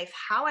my life,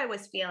 how I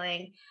was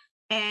feeling.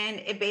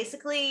 And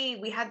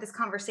we had this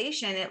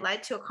conversation. It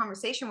led to a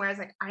conversation where I was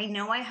like, I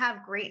know I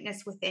have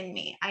greatness within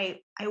me. I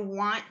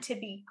want to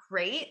be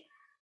great.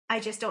 I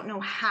just don't know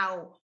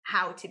how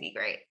to be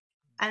great.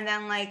 And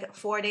then like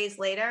 4 days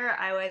later,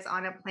 I was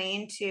on a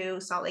plane to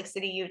Salt Lake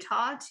City,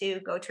 Utah to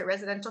go to a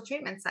residential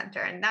treatment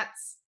center. And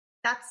that's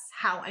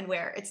how and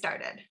where it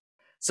started.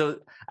 So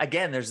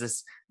again, there's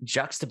this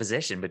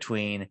juxtaposition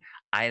between,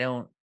 I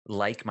don't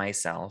like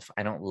myself,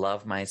 I don't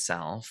love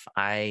myself,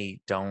 I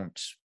don't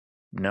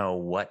know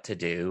what to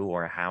do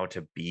or how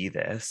to be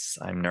this.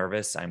 I'm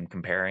nervous, I'm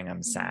comparing,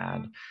 I'm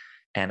sad.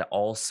 And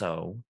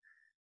also,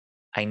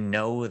 I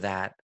know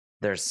that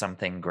there's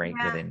something great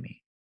within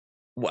me.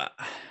 What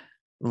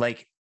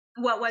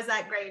was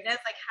that greatness?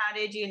 Like, how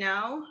did you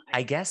know?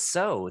 I guess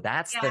so.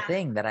 That's the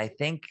thing that I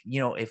think,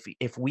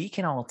 if we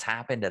can all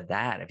tap into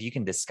that, if you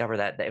can discover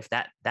that, if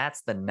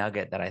that's the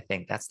nugget that I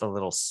think, that's the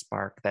little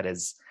spark that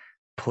is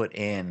put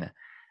in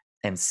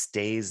and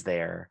stays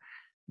there,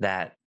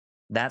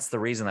 that's the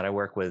reason that I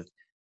work with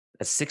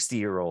a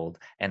 60-year-old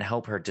and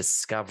help her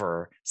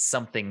discover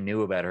something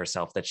new about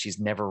herself that she's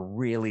never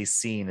really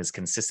seen as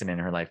consistent in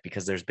her life,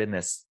 because there's been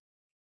this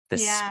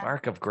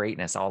spark of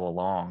greatness all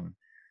along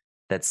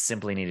that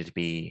simply needed to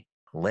be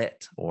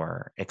lit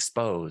or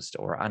exposed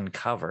or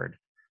uncovered.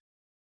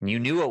 You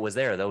knew it was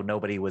there, though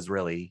nobody was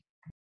really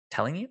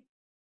telling you?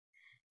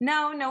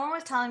 No one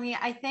was telling me.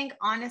 I think,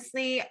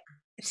 honestly,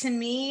 to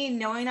me,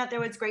 knowing that there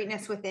was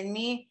greatness within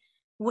me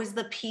was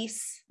the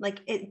peace. Like,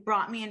 it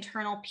brought me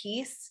internal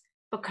peace,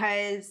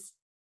 because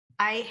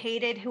I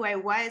hated who I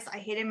was. I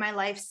hated my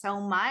life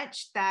so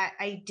much that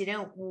I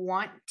didn't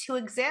want to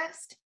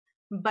exist,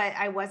 but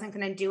I wasn't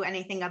going to do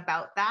anything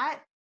about that.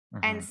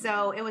 And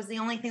so it was the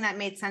only thing that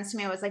made sense to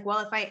me. I was like, well,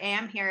 if I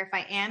am here, if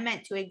I am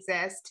meant to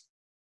exist,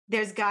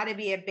 there's got to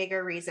be a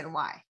bigger reason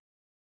why.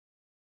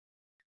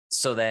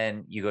 So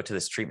then you go to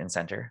this treatment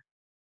center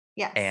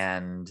Yes.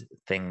 and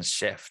things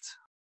shift.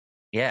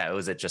 Yeah.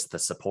 Was it just the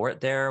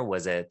support there?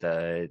 Was it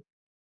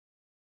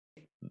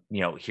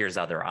here's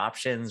other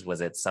options?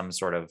 Was it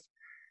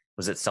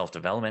was it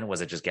self-development?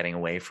 Was it just getting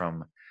away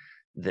from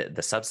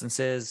the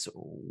substances?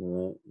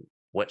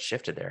 What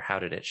shifted there? How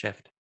did it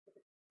shift?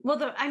 Well,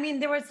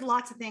 there was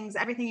lots of things.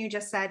 Everything you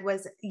just said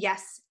was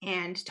yes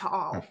and to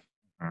all.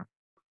 Mhm.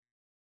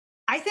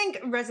 I think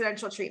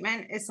residential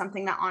treatment is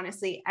something that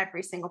honestly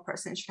every single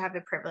person should have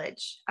the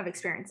privilege of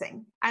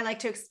experiencing. I like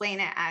to explain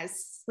it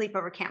as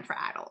sleepover camp for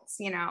adults.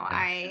 Yeah.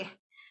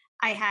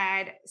 I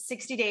had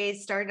 60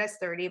 days, started as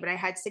 30, but I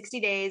had 60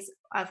 days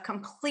of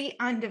complete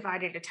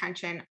undivided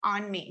attention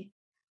on me,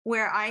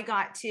 where I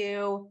got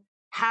to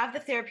have the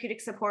therapeutic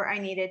support I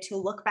needed to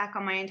look back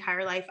on my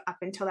entire life up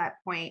until that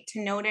point, to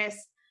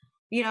notice,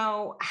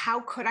 how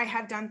could I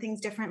have done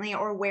things differently,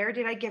 or where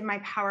did I give my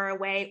power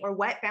away, or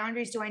what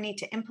boundaries do I need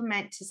to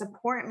implement to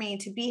support me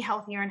to be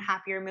healthier and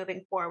happier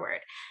moving forward.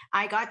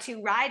 I got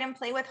to ride and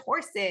play with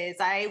horses.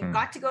 I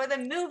got to go to the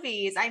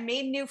movies. I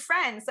made new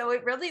friends. So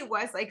it really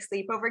was like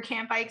sleepover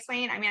camp, I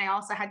explained. I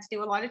also had to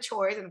do a lot of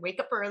chores and wake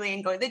up early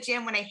and go to the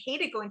gym when I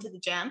hated going to the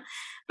gym,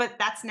 but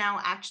that's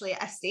now actually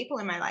a staple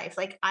in my life.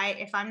 Like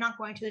if I'm not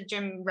going to the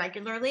gym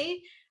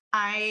regularly,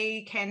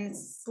 I can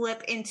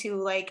slip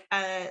into like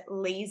a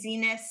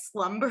laziness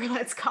slumber,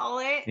 let's call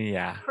it,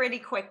 Yeah. pretty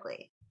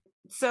quickly.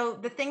 So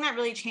the thing that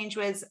really changed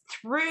was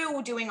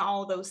through doing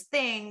all those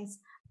things,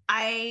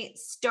 I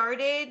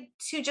started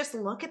to just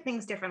look at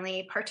things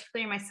differently,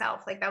 particularly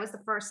myself. Like that was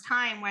the first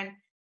time when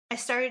I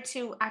started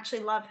to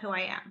actually love who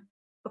I am.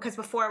 Because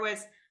before it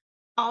was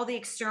all the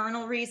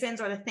external reasons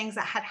or the things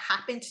that had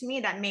happened to me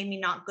that made me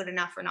not good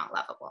enough or not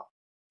lovable.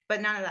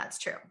 But none of that's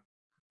true.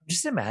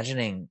 Just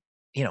imagining,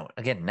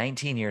 again,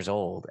 19 years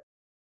old.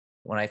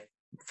 When I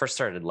first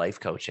started life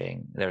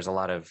coaching, there's a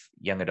lot of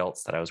young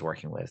adults that I was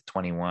working with,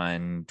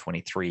 21,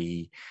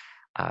 23,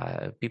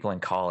 people in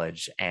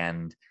college.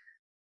 And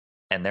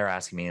they're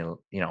asking me,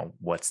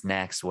 what's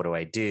next? What do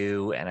I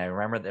do? And I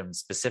remember them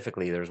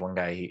specifically. There's one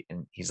guy,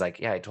 and he's like,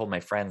 yeah, I told my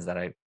friends that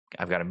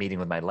I've got a meeting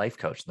with my life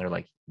coach. And they're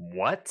like,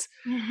 what?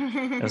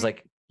 I was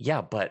like,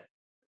 yeah, but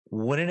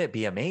wouldn't it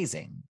be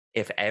amazing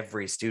if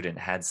every student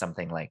had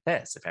something like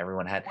this? If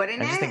everyone had,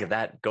 Wouldn't I just think it? of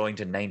that going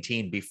to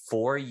 19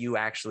 before you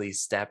actually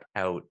step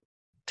out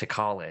to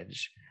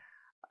college.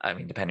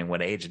 Depending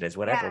what age it is,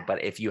 whatever. Yeah.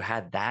 But if you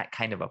had that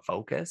kind of a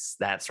focus,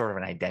 that sort of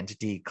an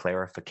identity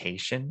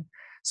clarification,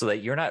 so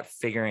that you're not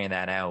figuring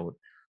that out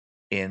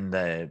in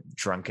the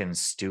drunken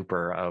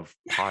stupor of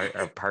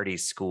party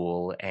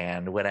school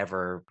and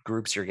whatever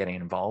groups you're getting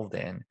involved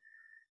in,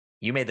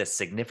 you made this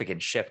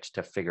significant shift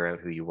to figure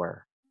out who you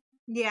were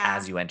Yeah.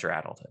 as you enter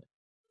adulthood.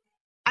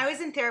 I was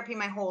in therapy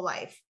my whole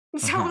life.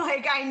 So Mhm.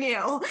 like I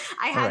knew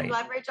I had Right.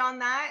 leverage on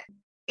that,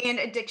 and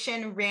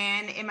addiction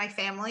ran in my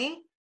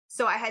family.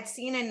 So I had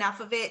seen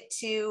enough of it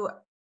to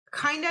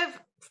kind of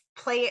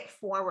play it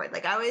forward.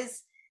 Like I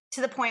was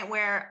to the point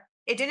where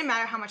it didn't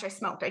matter how much I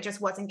smoked. I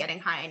just wasn't getting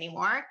high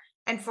anymore.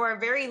 And for a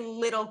very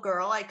little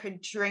girl, I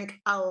could drink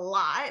a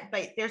lot,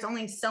 but there's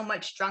only so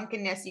much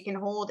drunkenness you can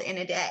hold in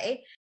a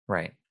day.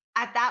 Right.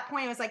 At that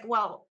point, it was like,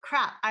 well,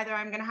 crap, either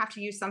I'm going to have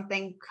to use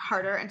something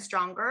harder and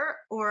stronger,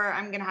 or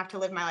I'm going to have to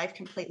live my life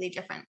completely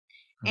different.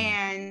 Mm.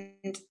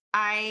 And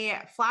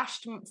I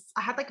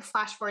had like a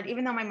flash forward,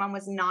 even though my mom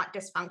was not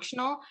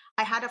dysfunctional,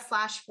 I had a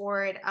flash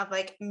forward of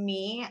like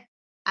me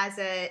as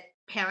a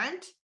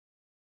parent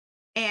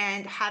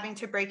and having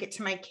to break it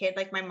to my kid,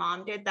 like my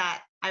mom did,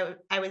 that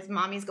I was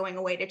mommy's going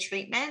away to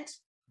treatment,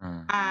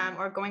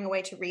 or going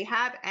away to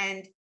rehab.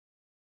 And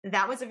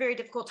that was a very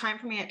difficult time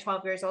for me at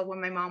 12 years old when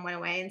my mom went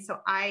away. And so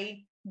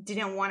I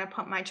didn't want to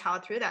put my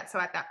child through that. So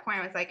at that point,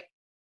 I was like,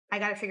 I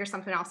got to figure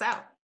something else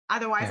out.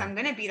 Otherwise, Yeah. I'm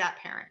going to be that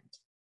parent.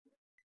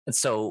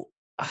 So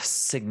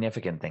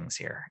significant things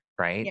here,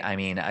 right? Yeah.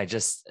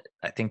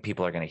 I think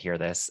people are going to hear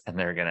this and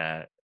they're going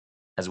to,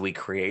 as we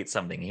create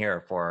something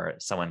here for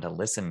someone to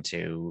listen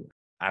to,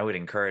 I would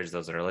encourage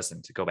those that are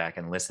listening to go back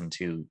and listen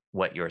to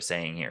what you're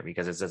saying here,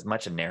 because it's as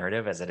much a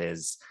narrative as it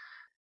is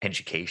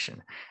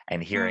education,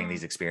 and hearing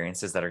these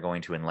experiences that are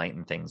going to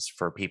enlighten things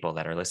for people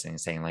that are listening,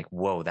 saying like,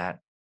 whoa,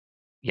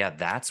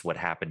 that's what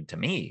happened to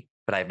me,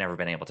 but I've never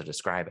been able to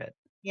describe it.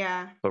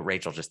 Yeah. But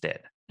Rachel just did.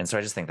 And so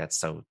I just think that's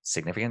so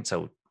significant.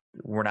 So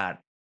we're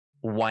not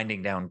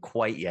winding down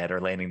quite yet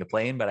or landing the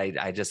plane, but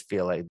I just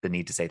feel like the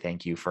need to say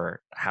thank you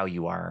for how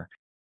you are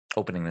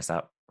opening this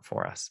up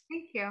for us.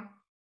 Thank you.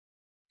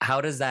 How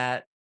does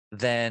that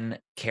then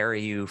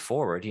carry you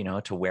forward,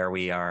 to where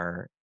we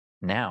are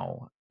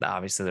now?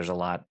 Obviously, there's a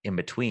lot in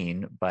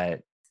between,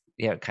 but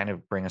yeah, kind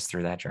of bring us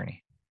through that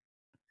journey.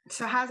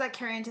 So how's that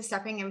carry into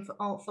stepping and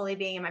fully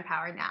being in my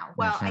power now?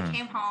 Well, I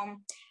came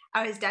home.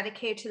 I was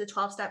dedicated to the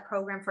 12-step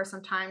program for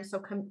some time.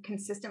 So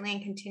consistently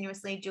and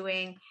continuously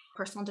doing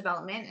personal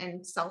development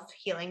and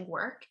self-healing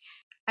work.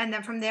 And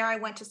then from there, I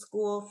went to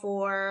school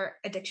for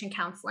addiction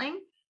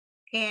counseling,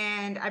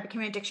 and I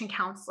became an addiction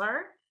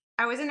counselor.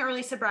 I was in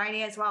early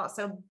sobriety as well.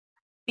 So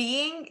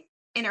being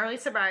in early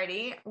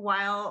sobriety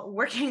while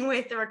working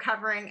with the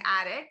recovering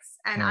addicts,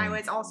 and I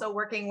was also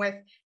working with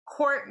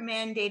court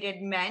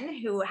mandated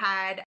men who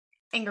had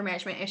anger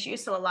management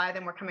issues. So a lot of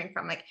them were coming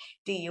from like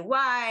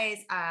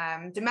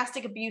DUIs,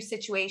 domestic abuse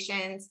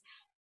situations.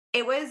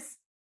 It was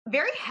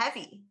very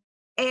heavy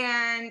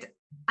and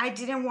I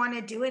didn't want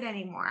to do it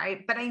anymore.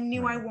 But I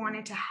knew I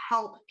wanted to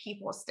help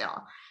people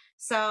still.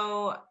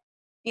 So,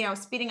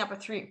 speeding up a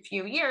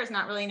few years,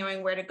 not really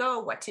knowing where to go,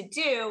 what to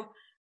do,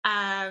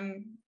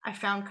 I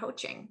found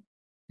coaching.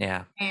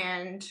 Yeah.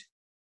 And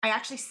I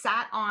actually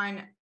sat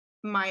on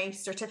my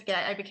certificate.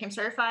 I became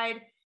certified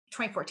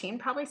 2014,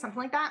 probably something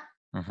like that.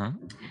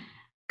 Mm-hmm.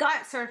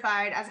 Got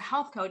certified as a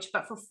health coach,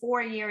 but for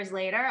 4 years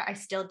later, I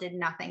still did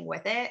nothing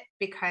with it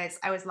because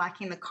I was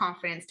lacking the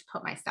confidence to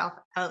put myself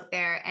out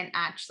there and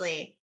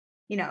actually,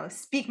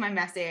 speak my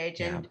message.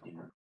 Yeah. And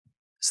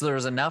So there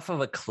was enough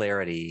of a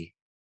clarity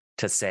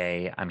to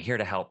say, I'm here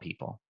to help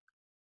people.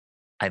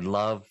 I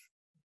love,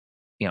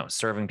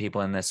 serving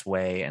people in this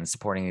way and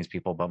supporting these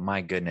people. But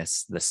my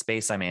goodness, the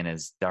space I'm in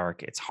is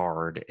dark. It's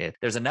hard.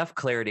 There's enough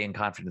clarity and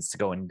confidence to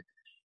go and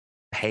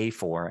pay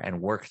for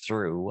and work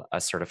through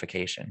a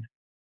certification.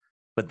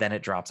 But then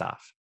it drops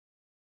off.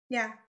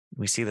 Yeah.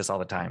 We see this all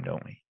the time,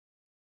 don't we?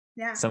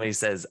 Yeah. Somebody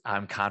says,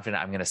 I'm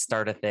confident I'm going to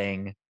start a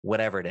thing,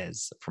 whatever it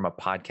is, from a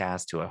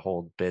podcast to a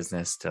whole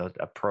business to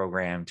a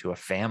program to a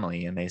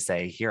family. And they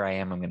say, here I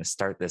am, I'm going to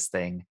start this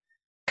thing,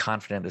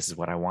 confident this is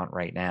what I want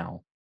right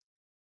now.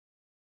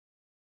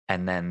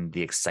 And then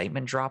the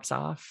excitement drops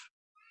off.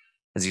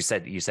 As you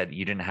said you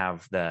didn't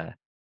have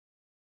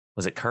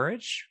was it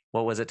courage?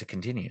 What was it to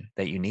continue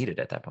that you needed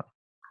at that point?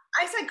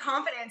 I said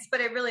confidence, but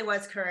it really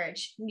was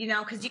courage,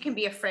 because you can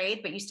be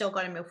afraid, but you still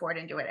got to move forward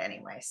and do it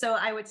anyway. So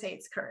I would say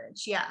it's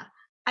courage. Yeah.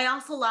 I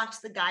also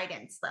lacked the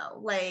guidance though.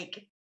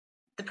 Like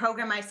the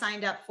program I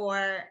signed up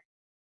for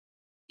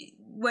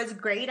was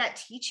great at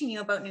teaching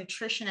you about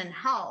nutrition and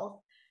health,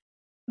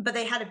 but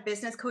they had a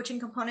business coaching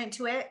component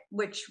to it,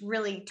 which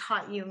really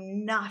taught you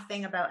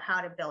nothing about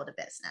how to build a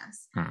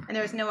business. And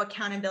there was no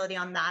accountability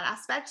on that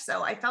aspect.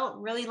 So I felt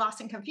really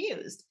lost and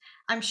confused.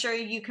 I'm sure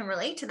you can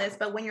relate to this,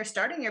 but when you're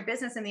starting your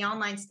business in the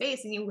online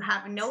space and you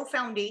have no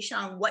foundation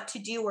on what to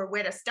do or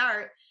where to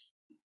start,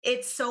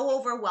 it's so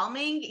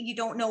overwhelming. You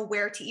don't know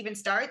where to even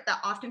start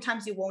that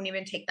oftentimes you won't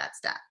even take that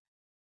step.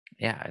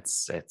 Yeah.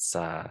 Is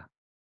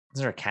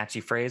there a catchy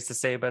phrase to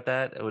say about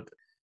that?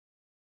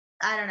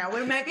 I don't know.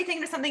 We might be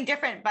thinking of something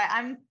different, but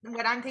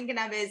what I'm thinking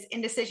of is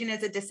indecision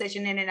is a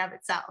decision in and of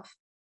itself.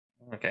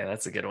 Okay,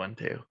 that's a good one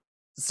too.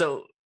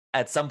 So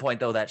at some point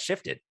though, that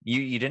shifted.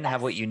 You didn't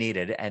have what you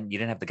needed, and you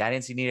didn't have the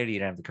guidance you needed. You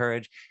didn't have the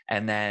courage.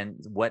 And then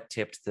what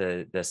tipped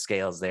the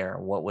scales there?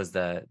 What was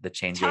the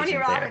change Tony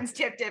agent Robbins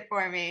there? tipped it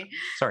for me.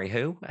 Sorry,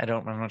 who?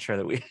 I'm not sure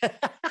that we.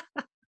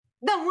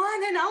 The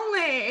one and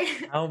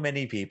only. How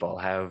many people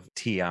have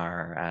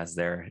TR as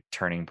their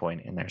turning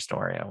point in their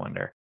story? I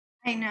wonder.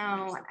 I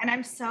know. And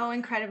I'm so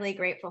incredibly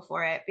grateful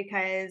for it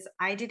because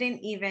I didn't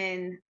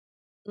even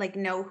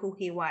know who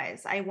he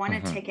was. I won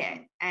a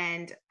ticket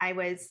and I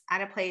was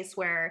at a place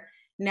where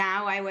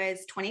now I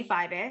was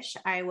 25-ish.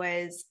 I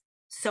was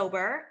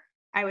sober.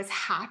 I was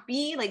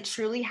happy,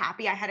 truly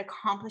happy. I had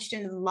accomplished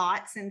a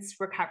lot since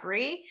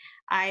recovery.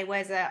 I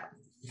was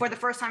for the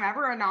first time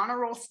ever, an honor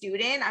roll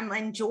student. I'm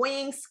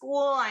enjoying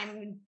school.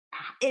 I'm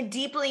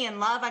deeply in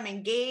love. I'm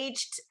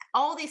engaged.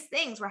 All these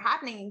things were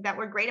happening that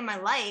were great in my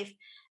life.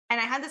 And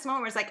I had this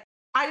moment where it's like,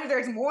 either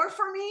there's more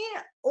for me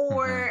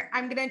or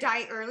I'm going to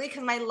die early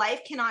because my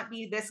life cannot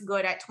be this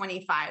good at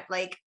 25.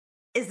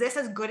 Is this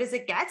as good as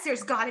it gets?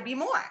 There's got to be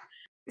more.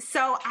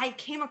 So I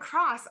came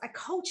across a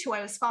coach who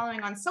I was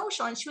following on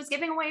social, and she was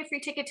giving away a free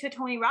ticket to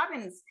Tony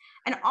Robbins.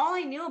 And all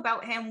I knew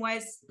about him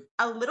was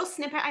a little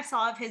snippet I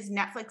saw of his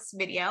Netflix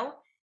video.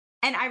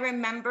 And I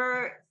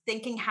remember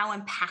thinking how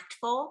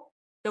impactful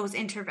those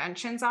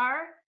interventions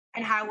are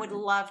and how I would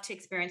love to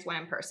experience one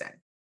in person.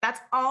 That's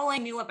all I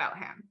knew about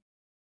him.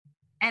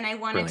 And I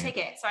won a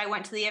ticket. So I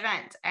went to the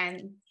event,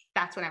 and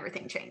that's when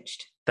everything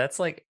changed. That's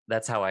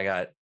how I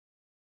got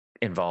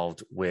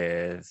involved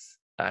with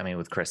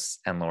Chris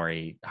and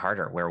Lori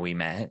Harder, where we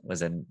met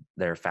was in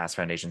their Fast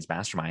Foundations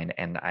mastermind.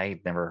 And I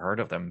never heard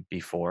of them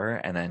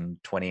before. And then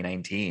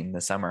 2019,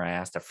 the summer, I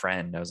asked a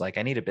friend, I was like,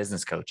 I need a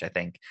business coach, I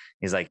think.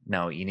 He's like,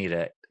 no, you need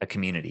a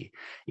community.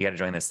 You got to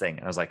join this thing.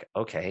 And I was like,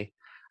 okay.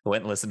 I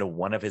went and listened to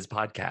one of his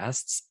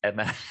podcasts, and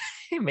then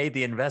he made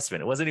the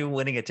investment. It wasn't even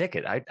winning a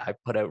ticket. I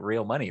put out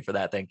real money for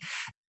that thing.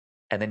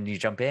 And then you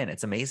jump in.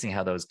 It's amazing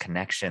how those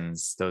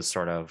connections, those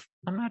sort of,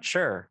 I'm not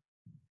sure.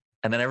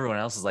 And then everyone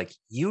else is like,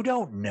 you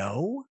don't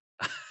know?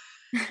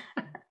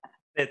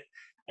 And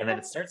then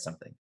it starts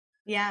something.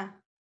 Yeah.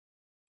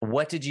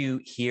 What did you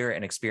hear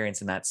and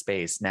experience in that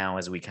space now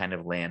as we kind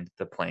of land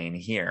the plane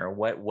here?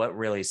 What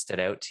really stood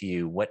out to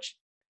you? What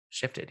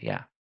shifted?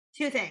 Yeah.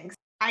 Two things.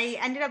 I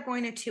ended up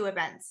going to 2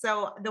 events.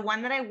 So the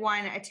one that I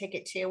won a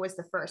ticket to was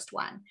the first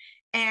one.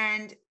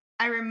 And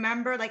I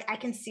remember, I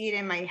can see it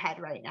in my head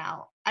right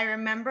now. I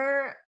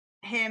remember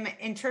him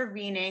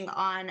intervening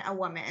on a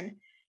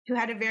woman who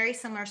had a very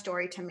similar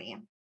story to me.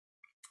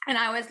 And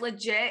I was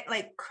legit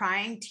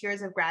crying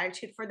tears of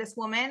gratitude for this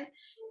woman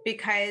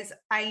because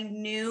I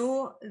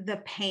knew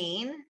the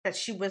pain that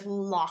she was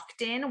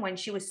locked in when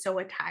she was so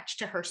attached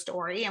to her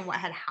story and what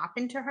had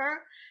happened to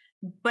her.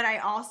 But I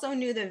also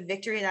knew the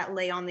victory that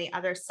lay on the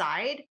other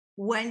side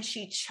when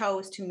she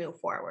chose to move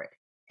forward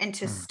and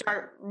to Mm.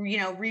 start,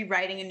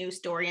 rewriting a new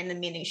story and the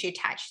meaning she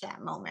attached to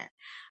that moment.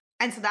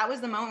 And so that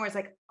was the moment where it's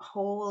like,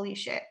 holy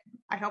shit.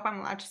 I hope I'm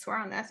allowed to swear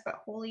on this, but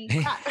holy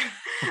crap.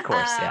 Of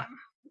course, yeah.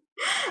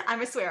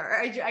 I'm a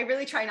swearer. I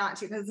really try not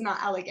to because it's not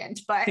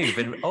elegant, but You've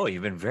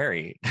been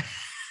very,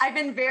 I've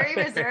been very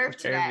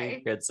reserved very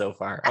today. good so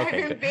far. I've Okay,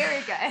 been good.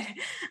 very good.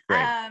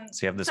 Great.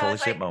 So you have this So holy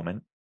it's shit like,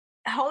 moment.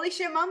 holy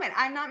shit moment.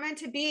 I'm not meant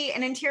to be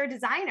an interior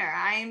designer.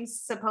 I'm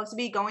supposed to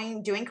be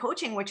doing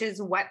coaching, which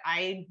is what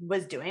I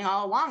was doing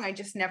all along. I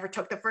just never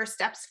took the first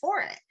steps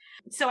for it.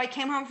 So I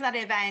came home from that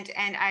event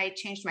and I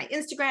changed my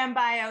Instagram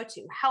bio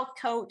to health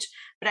coach,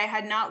 but I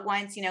had not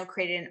once,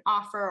 created an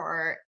offer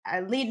or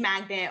a lead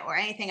magnet or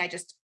anything. I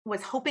just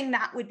was hoping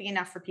that would be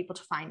enough for people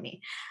to find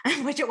me,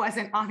 which it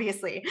wasn't,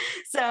 obviously.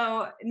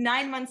 So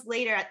 9 months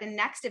later, at the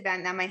next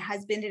event that my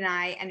husband and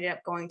I ended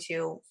up going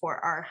to for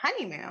our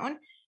honeymoon,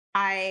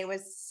 I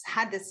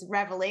had this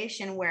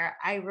revelation where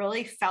I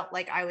really felt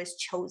like I was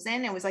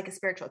chosen. It was like a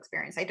spiritual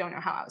experience. I don't know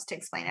how else to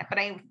explain it, but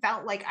I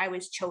felt like I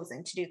was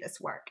chosen to do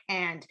this work.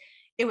 And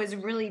it was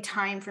really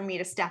time for me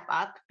to step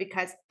up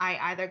because I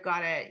either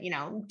gotta,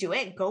 do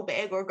it, go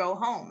big or go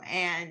home.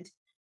 And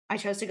I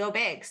chose to go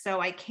big. So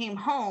I came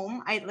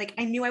home. I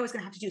knew I was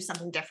gonna have to do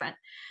something different.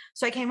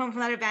 So I came home from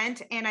that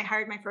event and I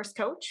hired my first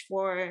coach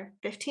for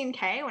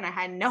 15K when I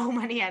had no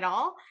money at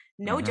all.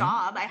 No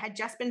job. I had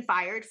just been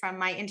fired from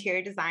my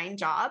interior design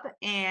job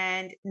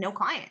and no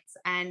clients.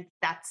 And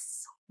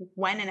that's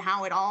when and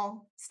how it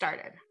all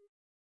started.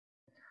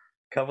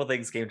 Couple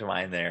things came to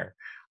mind there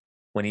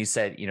when you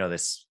said,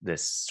 this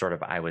sort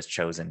of I was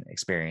chosen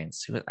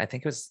experience. I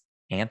think it was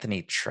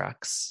Anthony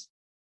Trucks.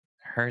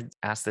 Heard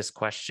ask this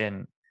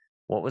question: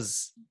 what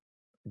was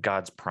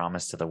God's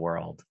promise to the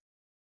world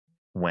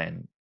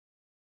when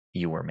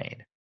you were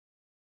made?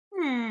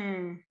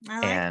 I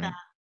like And that.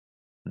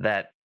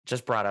 that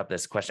just brought up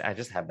this question. I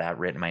just have that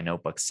written in my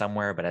notebook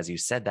somewhere. But as you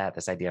said that,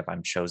 this idea of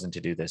I'm chosen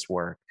to do this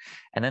work,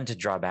 and then to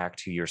draw back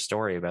to your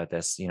story about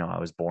this, I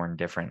was born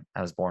different.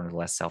 I was born with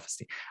less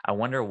self-esteem. I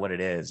wonder what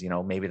it is.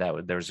 Maybe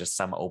there was just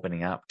some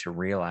opening up to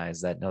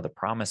realize that no, the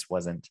promise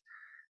wasn't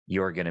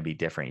you're going to be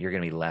different. You're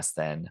going to be less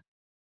than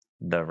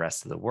the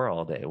rest of the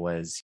world. It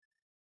was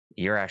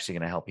you're actually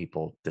going to help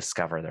people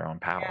discover their own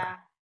power. Yeah.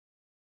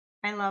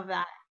 I love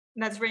that.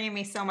 That's bringing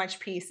me so much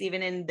peace,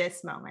 even in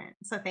this moment.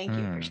 So thank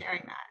you for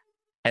sharing that.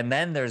 And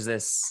then there's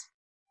this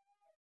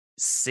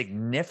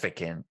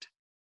significant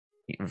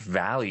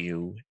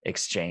value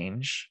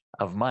exchange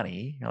of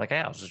money. You're like,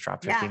 hey, I'll just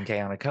drop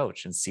 15K on a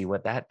coach and see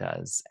what that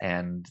does.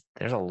 And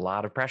there's a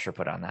lot of pressure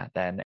put on that.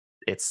 Then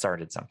it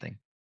started something.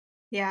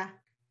 Yeah.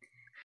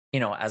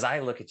 As I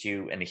look at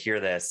you and hear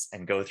this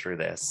and go through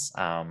this,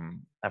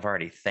 I've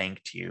already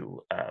thanked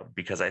you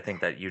because I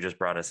think that you just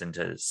brought us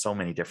into so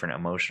many different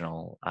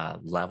emotional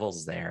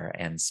levels there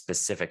and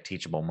specific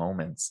teachable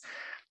moments.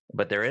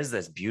 But there is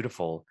this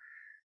beautiful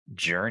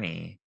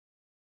journey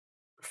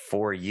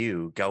for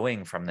you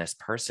going from this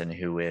person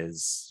who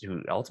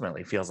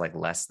ultimately feels like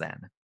less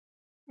than,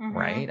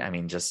 right? I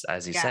mean, just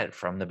as you said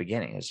from the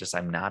beginning, it's just,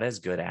 I'm not as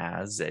good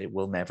as, it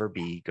will never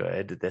be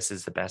good. This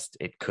is the best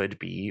it could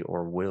be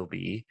or will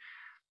be.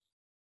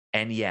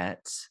 And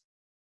yet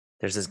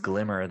there's this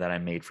glimmer that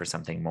I'm made for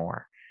something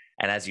more.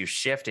 And as you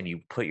shift and you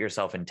put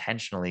yourself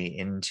intentionally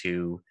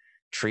into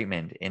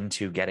treatment,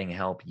 into getting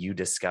help, you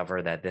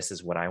discover that this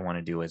is what I want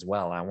to do as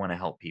well. I want to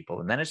help people.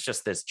 And then it's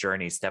just this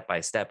journey step by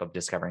step of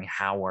discovering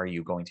how are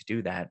you going to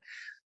do that.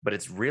 But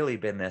it's really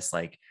been this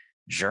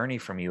journey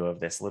from you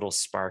of this little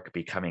spark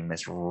becoming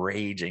this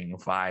raging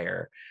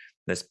fire,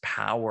 this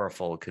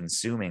powerful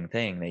consuming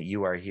thing that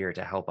you are here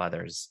to help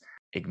others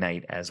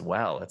ignite as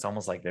well. It's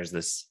almost like there's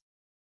this,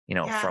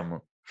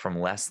 from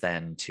less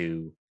than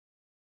to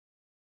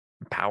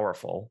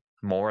powerful,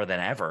 more than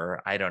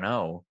ever. I don't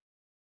know.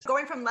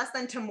 Going from less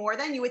than to more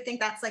than, you would think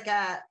that's like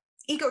a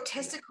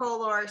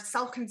egotistical or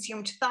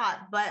self-consumed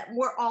thought, but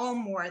we're all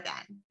more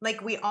than.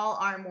 We all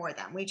are more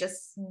than. We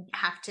just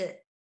have to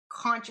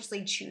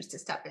consciously choose to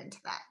step into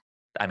that.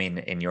 I mean,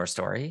 in your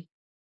story,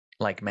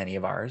 like many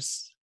of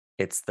ours,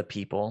 it's the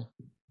people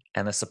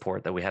and the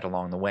support that we had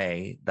along the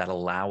way that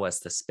allow us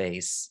the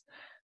space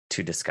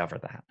to discover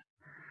that.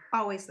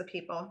 Always the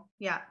people.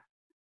 Yeah.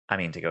 I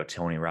mean, to go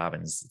Tony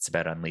Robbins, it's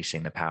about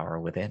unleashing the power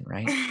within,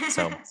 right?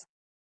 So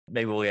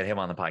maybe we'll get him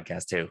on the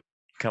podcast too.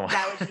 Come on.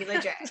 That would be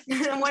legit.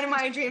 One of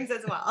my dreams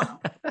as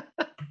well.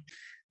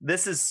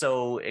 This is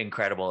so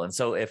incredible. And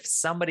so if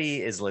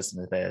somebody is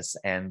listening to this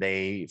and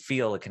they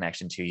feel a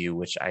connection to you,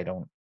 which I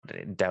don't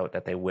doubt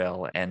that they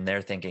will, and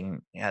they're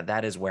thinking, yeah,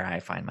 that is where I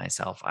find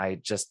myself.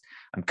 I'm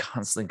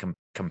constantly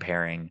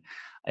comparing.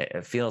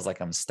 It feels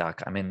like I'm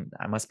stuck.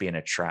 I must be in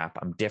a trap.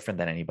 I'm different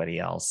than anybody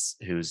else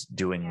who's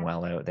doing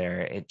well out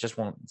there. It's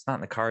not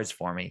in the cards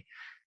for me.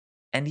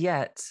 And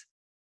yet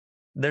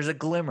there's a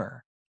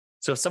glimmer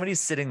So if somebody's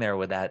sitting there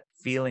with that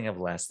feeling of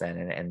less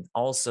than, and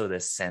also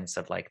this sense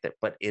of like that,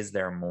 but is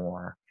there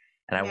more?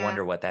 And I Yeah.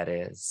 wonder what that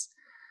is.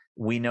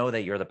 We know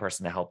that you're the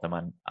person to help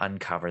them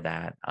uncover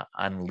that,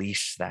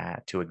 unleash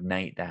that, to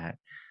ignite that.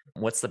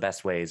 What's the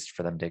best ways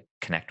for them to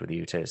connect with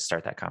you to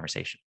start that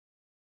conversation?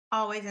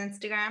 Always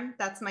Instagram.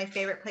 That's my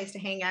favorite place to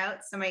hang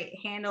out. So my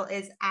handle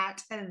is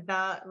at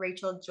the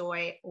Rachel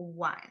Joy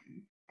 1.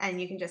 And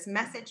you can just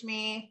message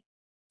me,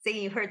 say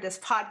you heard this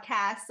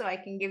podcast so I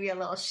can give you a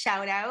little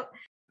shout out.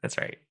 That's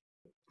right.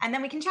 And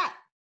then we can chat.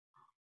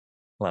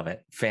 Love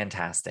it.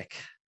 Fantastic.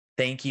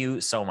 Thank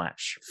you so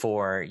much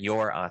for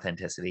your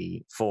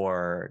authenticity,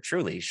 for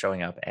truly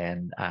showing up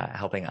and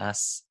helping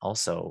us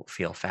also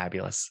feel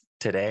fabulous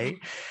today,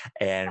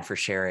 and for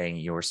sharing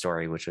your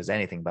story, which was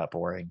anything but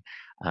boring.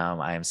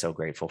 I am so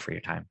grateful for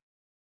your time.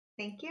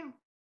 Thank you.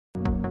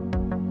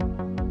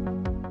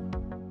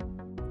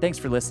 Thanks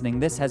for listening.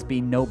 This has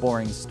been No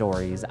Boring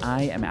Stories.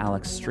 I am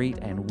Alex Street,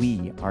 and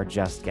we are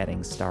just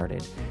getting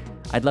started.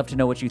 I'd love to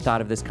know what you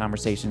thought of this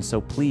conversation, so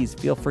please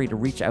feel free to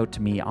reach out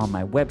to me on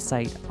my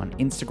website, on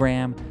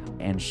Instagram,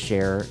 and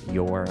share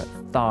your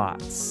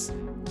thoughts.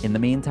 In the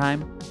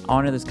meantime,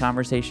 honor this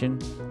conversation,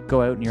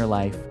 go out in your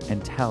life,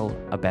 and tell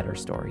a better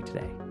story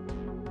today.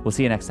 We'll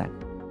see you next time.